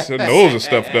 Yeah, her nose is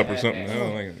stuffed up or something. I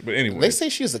don't like it. But anyway. They say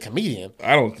she's a comedian.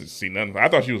 I don't see nothing. I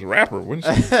thought she was a rapper, wasn't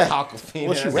she? Aquafina.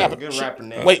 What's she rapping? Good rapper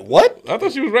name. Wait, what? I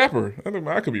thought she was a rapper.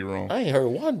 I could be wrong. I ain't heard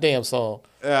one damn song.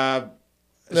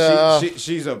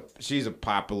 She's a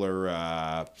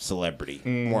popular celebrity.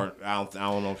 More, I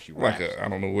don't know if she raps. I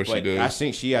don't know what she does. I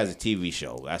think she has a TV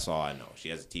show. That's all I know. She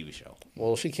has a TV show.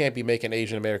 Well, she can't be making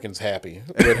Asian Americans happy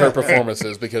with her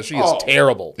performances because she is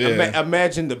terrible. Yeah.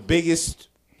 Imagine the biggest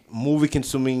movie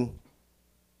consuming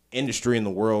industry in the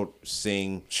world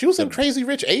sing. She was in Crazy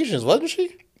Rich Asians, wasn't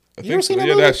she? You ever seen that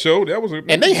movie? That show. That was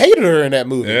and they hated her in that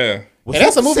movie. Yeah. And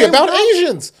that's a movie about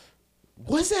Asians.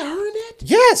 Was that her in that?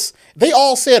 Yes. They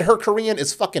all said her Korean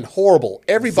is fucking horrible.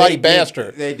 Everybody bashed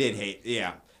her. They did hate.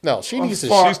 Yeah. No, she needs to.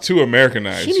 She's too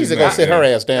Americanized. She needs to go sit her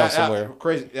ass down somewhere.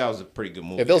 Crazy. That was a pretty good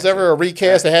movie. If there was ever a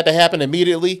recast that had to happen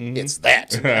immediately, it's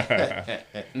that.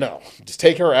 No, just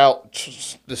take her out,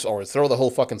 or throw the whole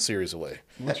fucking series away.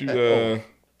 What you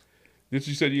you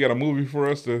said you got a movie for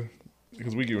us to,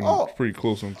 because we getting pretty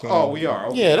close on time. Oh, we are.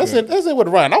 Okay. Yeah, that's it with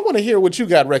Ryan. I want to hear what you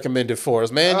got recommended for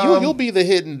us, man. You'll be the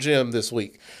hidden gem this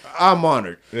week. I'm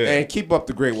honored. Yeah. And keep up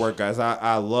the great work, guys.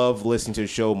 I love listening to the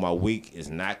show. My week is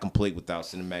not complete without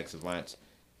Cinematic Savants.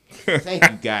 Thank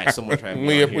you guys so much for having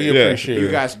me. We appreciate it.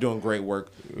 You guys are doing great work.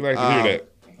 We like to hear that.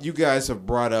 You guys have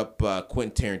brought up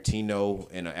Quentin Tarantino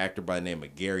and an actor by the name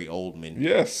of Gary Oldman.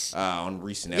 Yes. On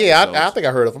recent episodes. Yeah, I think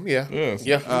I heard of him. Yeah. Yes.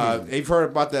 Yeah. You've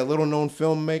heard about that little-known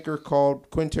filmmaker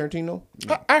called Quentin Tarantino?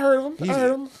 I heard of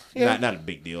him. Yeah. Not a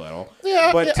big deal at all.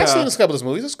 Yeah, I've seen a couple of his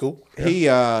movies. It's cool.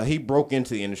 He broke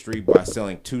into the industry by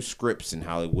selling 2 scripts in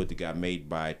Hollywood that got made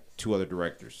by 2 other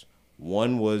directors.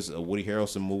 One was a Woody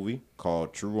Harrelson movie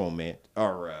called True Romance,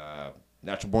 or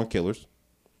Natural Born Killers.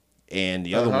 And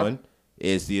the other one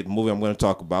is the movie I'm going to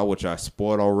talk about, which I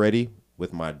spoiled already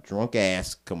with my drunk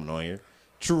ass coming on here.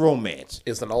 True Romance.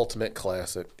 It's an ultimate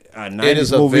classic. It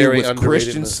is a movie with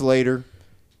Christian Slater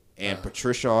and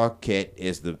Patricia Arquette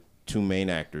as the 2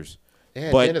 main actors.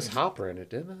 Yeah, Dennis Hopper in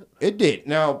it, didn't it? It did.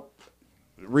 Now,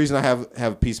 the reason I have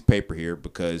a piece of paper here,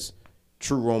 because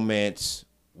True Romance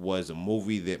was a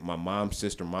movie that my mom's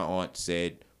sister, my aunt,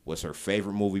 said was her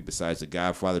favorite movie besides The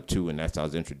Godfather 2, and that's how I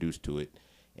was introduced to it.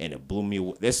 And it blew me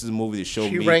away. This is a movie that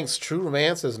showed me. She ranks True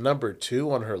Romance as number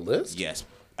 2 on her list? Yes.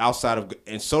 Outside of,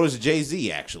 and so does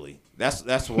Jay-Z, actually.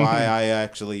 That's why I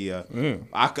actually,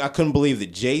 I couldn't believe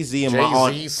that Jay-Z and my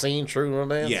aunt. Jay-Z seen True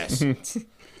Romance? Yes.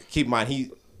 Keep in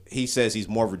mind, he says he's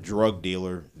more of a drug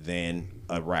dealer than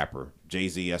a rapper.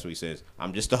 Jay-Z, that's what he says.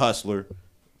 I'm just a hustler.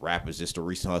 Rap is just a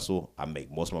recent hustle. I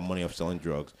make most of my money off selling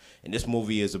drugs. And this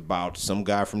movie is about some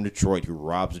guy from Detroit who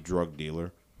robs a drug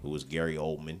dealer, who was Gary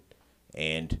Oldman.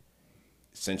 And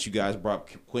since you guys brought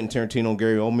Quentin Tarantino and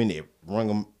Gary Oldman,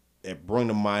 it brought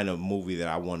to mind a movie that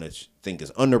I want to think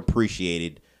is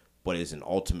underappreciated, but is an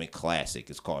ultimate classic.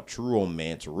 It's called True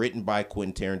Romance, written by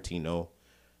Quentin Tarantino,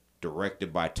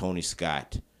 directed by Tony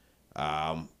Scott,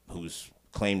 whose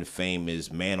claim to fame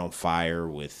is Man on Fire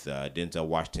with Denzel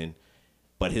Washington.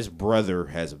 But his brother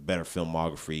has a better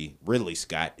filmography. Ridley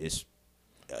Scott is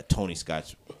Tony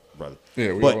Scott's brother.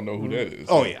 Yeah, we all know who that is.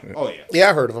 Oh, yeah.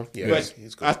 Yeah, I heard of him. Yeah,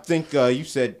 he's good. I think you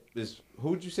said this.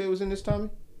 Who did you say was in this,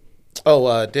 Tommy?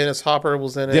 Oh, Dennis Hopper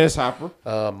was in it. Dennis Hopper.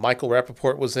 Michael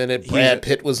Rappaport was in it. Brad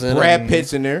Pitt was in it. Brad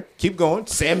Pitt's in there. Keep going.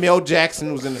 Samuel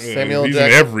Jackson was in it. Samuel Jackson.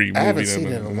 In every movie. I haven't seen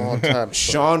it in a long time.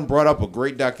 Sean brought up a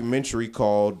great documentary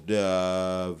called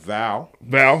Val.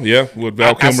 Val, yeah, with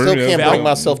Val Kilmer. I still can't bring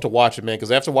myself to watch it, man,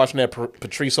 because after watching that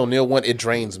Patrice O'Neal one, it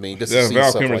drains me.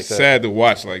 Val Kilmer's sad to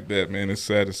watch like that, man. It's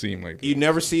sad to see him like that. You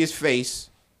never see his face,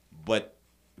 but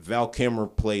Val Kilmer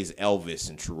plays Elvis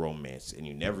in True Romance, and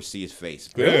you never see his face.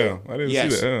 Yeah, I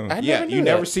didn't see that. You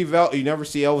never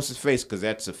see Elvis's face because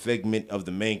that's a figment of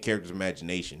the main character's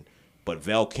imagination. But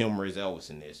Val Kilmer is Elvis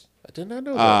in this. I did not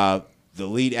know that. The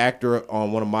lead actor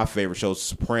on one of my favorite shows,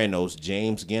 Sopranos,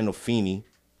 James Gandolfini,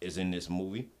 is in this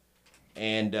movie,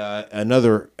 and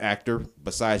another actor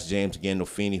besides James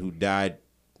Gandolfini who died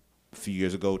a few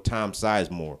years ago, Tom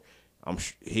Sizemore.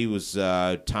 He was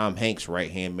Tom Hanks'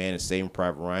 right-hand man in Saving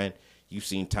Private Ryan. You've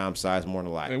seen Tom Sizemore in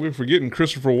a lot. And we're forgetting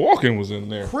Christopher Walken was in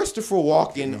there. Christopher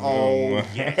Walken,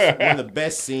 yes, one of the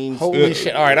best scenes. Holy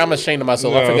shit. All right, I'm ashamed of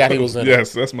myself. I forgot he was in it.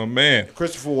 Yes, that's my man.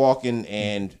 Christopher Walken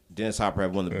and Dennis Hopper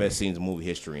have one of the best scenes in movie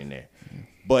history in there.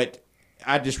 But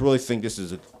I just really think this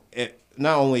is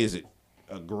not only is it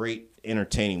a great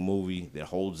entertaining movie that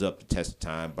holds up the test of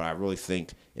time, but I really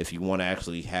think if you want to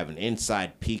actually have an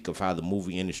inside peek of how the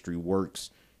movie industry works,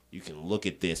 you can look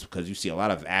at this because you see a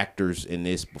lot of actors in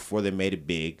this before they made it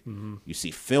big. Mm-hmm. You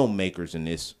see filmmakers in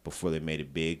this before they made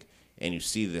it big, and you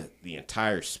see the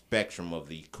entire spectrum of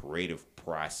the creative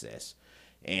process.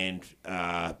 And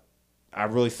I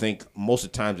really think most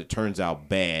of the times it turns out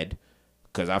bad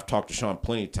because I've talked to Sean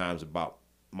plenty of times about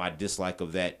my dislike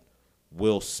of that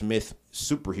Will Smith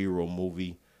superhero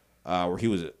movie where he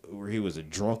was a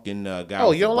drunken guy.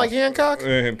 Oh, you don't like Hancock?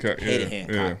 Hancock. Hated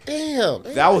Hancock. Yeah. Damn.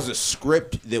 That was a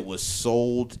script that was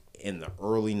sold in the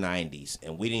early 90s,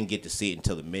 and we didn't get to see it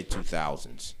until the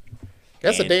mid-2000s.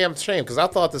 That's a damn shame, because I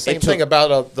thought the same thing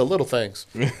about The Little Things.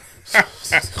 So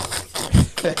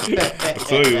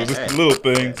it was just little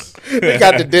things. They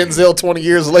got the Denzel 20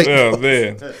 years later. Oh,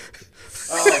 man.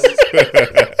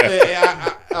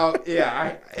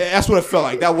 That's what it felt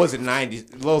like. That wasn't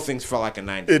 90s. Little Things felt like a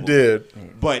 90s It movie.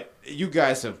 did. But you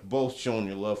guys have both shown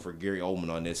your love for Gary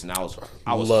Oldman on this, and I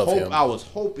was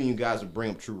hoping you guys would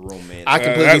bring up True Romance. I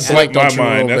completely blanked on True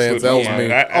Romance. That was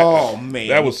me. Oh man,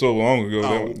 that was so long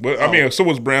ago. But I mean, so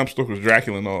was Bram Stoker's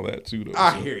Dracula and all that too. Though,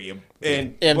 I hear you.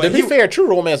 And to be fair, True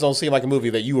Romance don't seem like a movie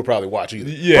that you would probably watch either.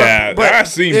 Yeah, but I've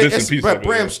seen bits and pieces. But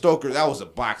Bram Stoker, that was a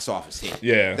box office hit.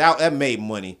 Yeah, that made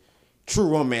money. True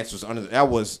Romance was that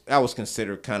was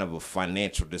considered kind of a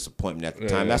financial disappointment at the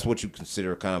time. That's what you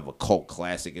consider kind of a cult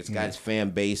classic. It's got its fan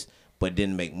base, but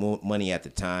didn't make money at the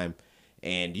time.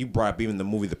 And you brought up even the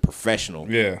movie The Professional.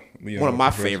 Yeah, one of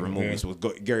my favorite movies was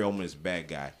Gary Oldman is a bad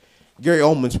guy. Gary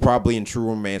Oldman's probably in True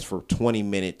Romance for 20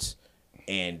 minutes,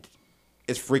 and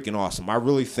it's freaking awesome. I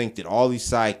really think that all these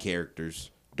side characters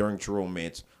during True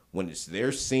Romance, when it's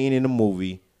their scene in the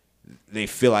movie, they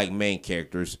feel like main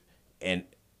characters, and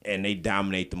they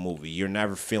dominate the movie. You're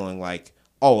never feeling like,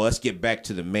 oh, let's get back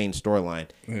to the main storyline.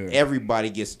 Yeah. Everybody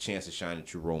gets a chance to shine in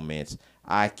True Romance.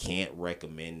 I can't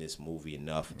recommend this movie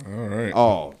enough. All right.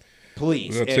 Oh,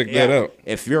 please. Check that out.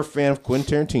 If you're a fan of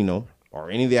Quentin Tarantino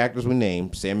or any of the actors we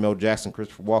named, Samuel L. Jackson,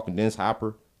 Christopher Walken, Dennis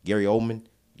Hopper, Gary Oldman,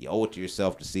 you owe it to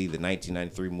yourself to see the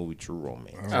 1993 movie True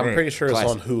Romance. I'm pretty sure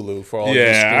classic. It's on Hulu for all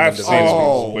I've seen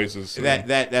it places. So.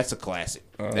 That's a classic.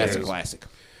 That's a classic.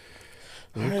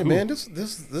 All right, man. This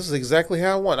is exactly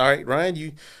how I want. All right,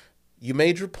 Ryan, you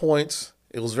made your points.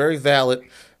 It was very valid.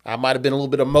 I might have been a little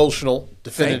bit emotional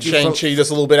defending Shang-Chi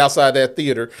just a little bit outside that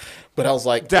theater, but I was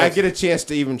like, did I get a chance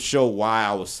to even show why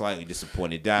I was slightly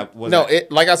disappointed?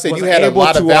 Like I said, you had a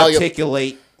lot of value.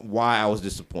 Articulate why I was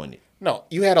disappointed. No,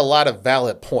 you had a lot of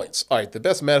valid points. All right, the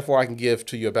best metaphor I can give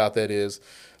to you about that is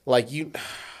like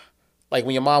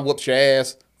when your mom whoops your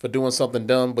ass for doing something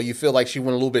dumb, but you feel like she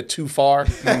went a little bit too far,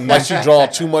 like she draw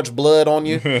too much blood on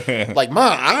you. Like,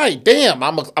 Mom,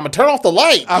 I'm gonna turn off the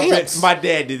light. I bet my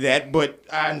dad did that, but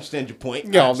I understand your point.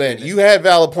 Man, you had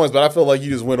valid points, but I feel like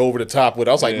you just went over the top with it.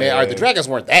 I was like, man, all right, the dragons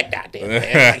weren't that goddamn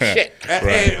bad. Like, shit.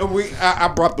 Right. I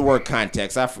brought the word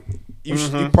context. You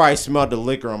probably smelled the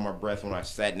liquor on my breath when I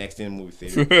sat next to the movie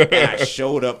theater. And I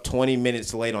showed up 20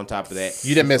 minutes late on top of that.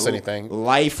 You didn't miss anything.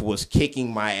 Life was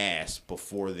kicking my ass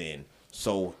before then.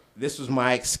 So this was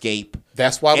my escape.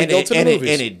 That's why we go to the movies.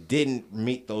 And it didn't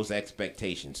meet those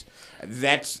expectations.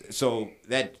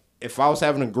 If I was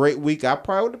having a great week, I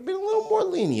probably would have been a little more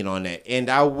lenient on that. And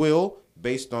I will,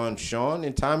 based on Sean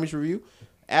and Tommy's review,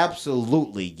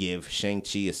 absolutely give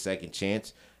Shang-Chi a second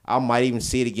chance. I might even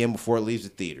see it again before it leaves the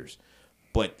theaters.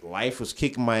 But life was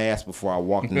kicking my ass before I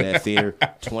walked into that theater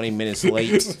 20 minutes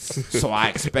late. So I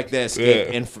expect that escape.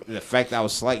 Yeah. And the fact that I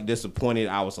was slightly disappointed,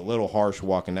 I was a little harsh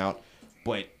walking out.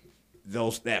 But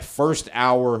that first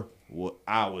hour,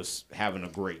 I was having a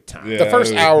great time. Yeah, the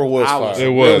first hour was fun. It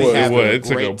was. It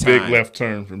took a big left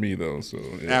turn for me, though. So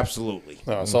yeah. Absolutely.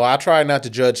 So I try not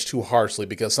to judge too harshly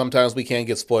because sometimes we can't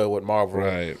get spoiled with Marvel.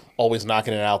 Right. Always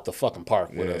knocking it out the fucking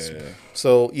park with us.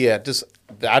 So,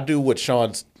 I do what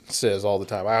Sean says all the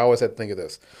time. I always have to think of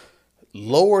this.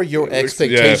 Lower your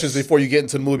expectations before you get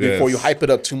into the movie, before you hype it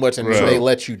up too much and they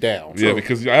let you down. Yeah,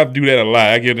 because I do that a lot.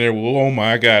 I get in there, well, oh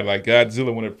my God, like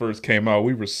Godzilla when it first came out,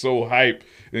 we were so hyped.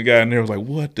 And got in there was like,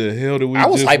 what the hell did we I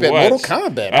was just hyped watch? At Mortal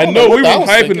Kombat. I know, we were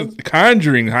hyping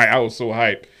Conjuring. I was so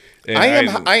hyped.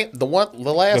 And the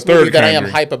last movie that I am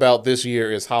hype about this year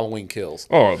is Halloween Kills.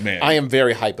 Oh man, I am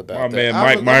very hype about that. Man,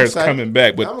 Mike Myers coming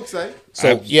back, but I'm excited.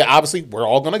 So obviously we're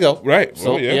all gonna go. Right.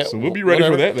 So so we'll be ready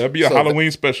for that. That'll be a Halloween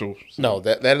special. So. No,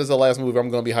 that is the last movie I'm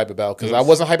gonna be hype about because I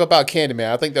wasn't hype about Candyman.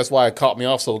 I think that's why it caught me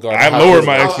off so guard. I lowered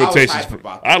my expectations.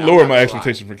 I lowered my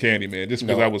expectations for Candyman just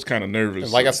because I was kind of nervous.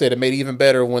 And like I said, it made it even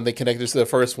better when they connected to the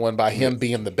first one by him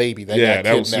being the baby.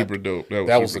 That was super dope.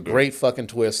 That was a great fucking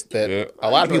twist that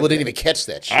a lot of people didn't even catch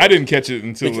that shit. I didn't catch it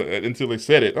until they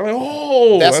said it. I'm like,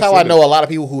 oh, that's how I know a lot of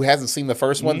people who hasn't seen the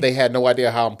first one. They had no idea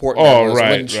how important that was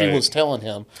when she was telling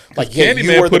him, like, Candyman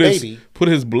you were the baby. Put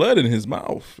his blood in his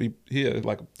mouth. So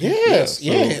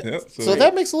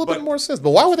that makes a little bit more sense. But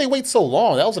why would they wait so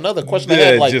long? That was another question I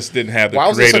had. Like, just didn't have the why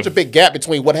was there such a big gap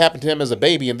between what happened to him as a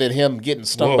baby and then him getting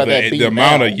stung by that bee? The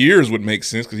amount of years would make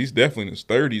sense because he's definitely in his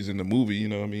 30s in the movie. You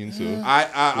know what I mean? So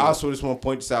I also just want to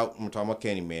point this out when we're talking about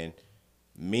Candyman.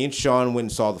 Me and Sean went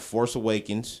and saw The Force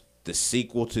Awakens, the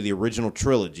sequel to the original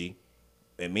trilogy.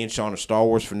 And me and Sean are Star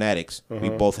Wars fanatics. We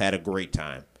both had a great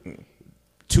time.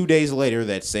 2 days later,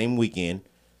 that same weekend,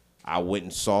 I went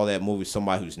and saw that movie.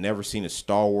 Somebody who's never seen a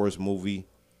Star Wars movie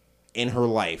in her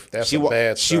life. That's a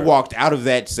bad start. She walked out of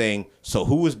that saying, "So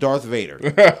who is Darth Vader?"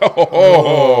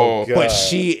 God. But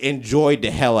she enjoyed the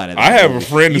hell out of that. I have a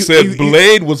friend who said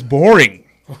Blade was boring.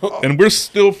 and we're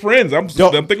still friends. I'm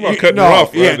thinking about cutting her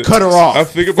off. Yeah, right? cut her off. I'm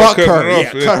thinking about cutting her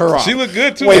off. Yeah, cut her off. She looked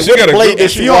good too. Wait, she what got a blade good,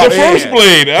 did she the use? first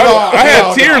blade. I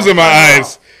had tears in my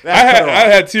eyes. I Cut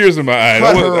had tears in my eyes.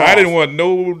 Cut her I didn't off.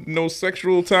 want no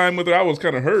sexual time with her. I was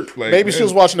kind of hurt. Like Maybe she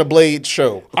was watching a Blade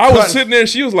show. I was sitting there.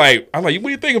 She was like, "I'm like, what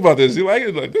do you think about this?" You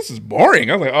like this is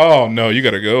boring. I was like, "Oh no, you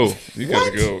gotta go. You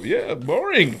gotta go. Yeah,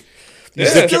 boring."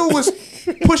 This dude was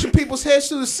pushing people's heads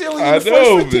to the ceiling in the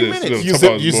know first 15 this. minutes.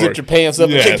 You zipped your pants up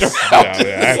and kicked her out.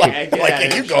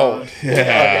 Yeah, you go.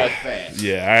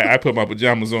 I put my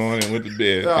pajamas on and went to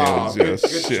bed. Oh, It was good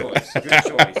just shit. choice. Good choice.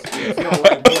 Yeah, if you don't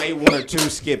like Blade 1 or 2,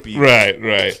 skip you.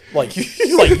 Right. Like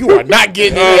you are not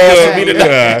getting your ass with me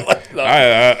tonight.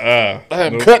 I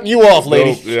am cutting you off,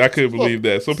 lady. I couldn't believe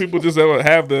that. Some people just don't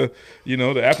have the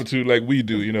the aptitude like we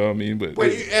do. You know what I mean? But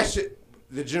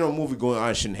the general movie going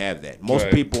on shouldn't have that. Most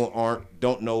people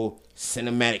don't know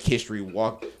cinematic history.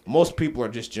 Most people are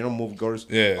just general moviegoers.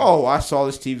 Yeah. Oh, I saw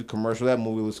this TV commercial. That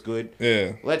movie looks good.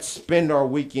 Yeah. Let's spend our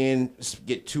weekend,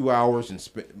 get 2 hours, and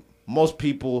most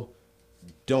people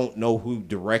don't know who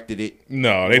directed it.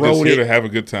 No, they just here to have a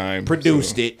good time.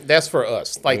 Produced it. That's for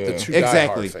us, like the true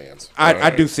Exactly. diehard fans. I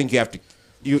do think you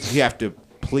have to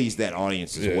please that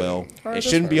audience as well. Right, it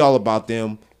shouldn't be all about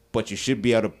them, but you should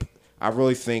be able to. I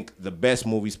really think the best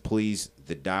movies please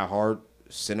the diehard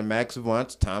cinematic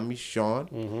savants, Tommy,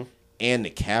 Sean, and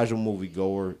the casual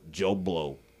moviegoer, Joe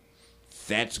Blow.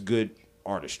 That's good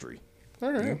artistry.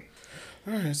 All right.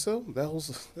 All right, so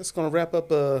that's going to wrap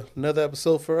up another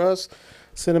episode for us,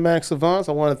 Cinematic Savants.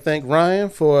 I want to thank Ryan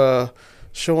for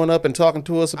showing up and talking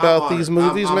to us about these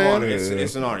movies, I'm man. honored.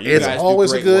 It's an honor. You It's guys do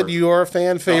always great good. work. You are a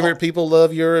fan favorite. People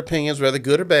love your opinions, whether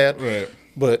good or bad. Right.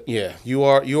 But yeah, you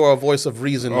are a voice of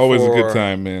reason. Always for, a good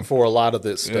time, man. For a lot of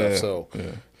this stuff. Yeah, So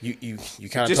you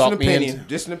kind of Just talk an me opinion. into.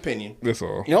 Just an opinion. That's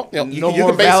all. You No can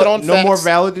more base it on no facts. more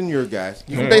valid than your guys.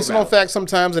 You can base it on facts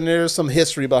sometimes, and there's some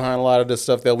history behind a lot of this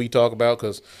stuff that we talk about.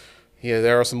 Because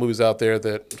there are some movies out there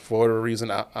that, for whatever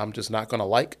reason, I'm just not gonna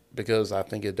like because I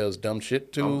think it does dumb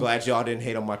shit too. I'm glad y'all didn't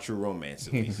hate on my True Romance.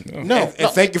 At least. No, and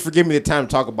thank you for giving me the time to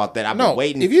talk about that. I've been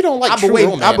waiting. If you don't like I've been True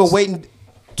waiting. I've been Romance- waiting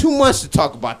 2 months to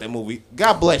talk about that movie.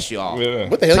 God bless y'all. Yeah.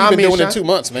 What the hell Tommy you been and doing in Sean? 2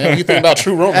 months, man? What you think about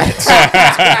True Romance?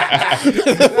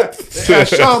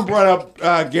 Sean brought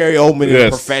up Gary Oldman Yes, in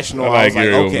Professional. I I like was like,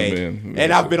 Gary Oldman, okay. man.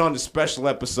 And I've been on the special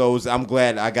episodes. I'm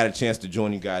glad I got a chance to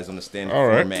join you guys on the stand-up All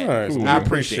right. format. All right, Cool. I I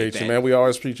appreciate that. you, man. We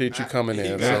always appreciate you coming in.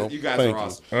 You guys thank are you.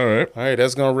 awesome. All right. All right,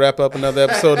 that's gonna wrap up another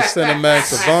episode of Cinematic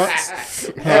Savants.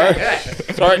 All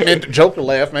right, sorry, man. Joker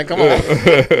laugh, man. Come on. They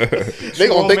gonna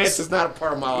think Romance is not a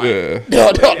part of my life.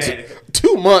 Yeah. no,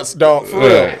 2 months, dog. For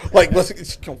real. Like,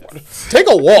 take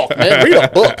a walk, man. Read a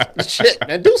book. Shit,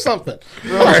 man. Do something.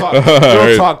 Real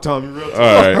talk, Tommy. Real talk.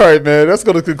 All right. All right, man. That's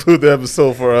gonna conclude the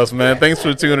episode for us, man. Thanks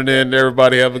for tuning in.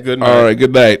 Everybody, have a good night. All right.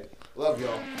 Good night. Love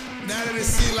y'all. Now that it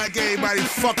seems like everybody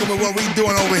fucking with what we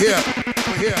doing over here.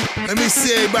 Let me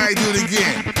see everybody do it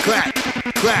again. Clap,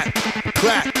 clap,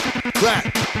 clap,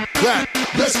 clap, clap.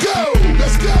 Let's go,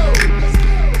 let's go.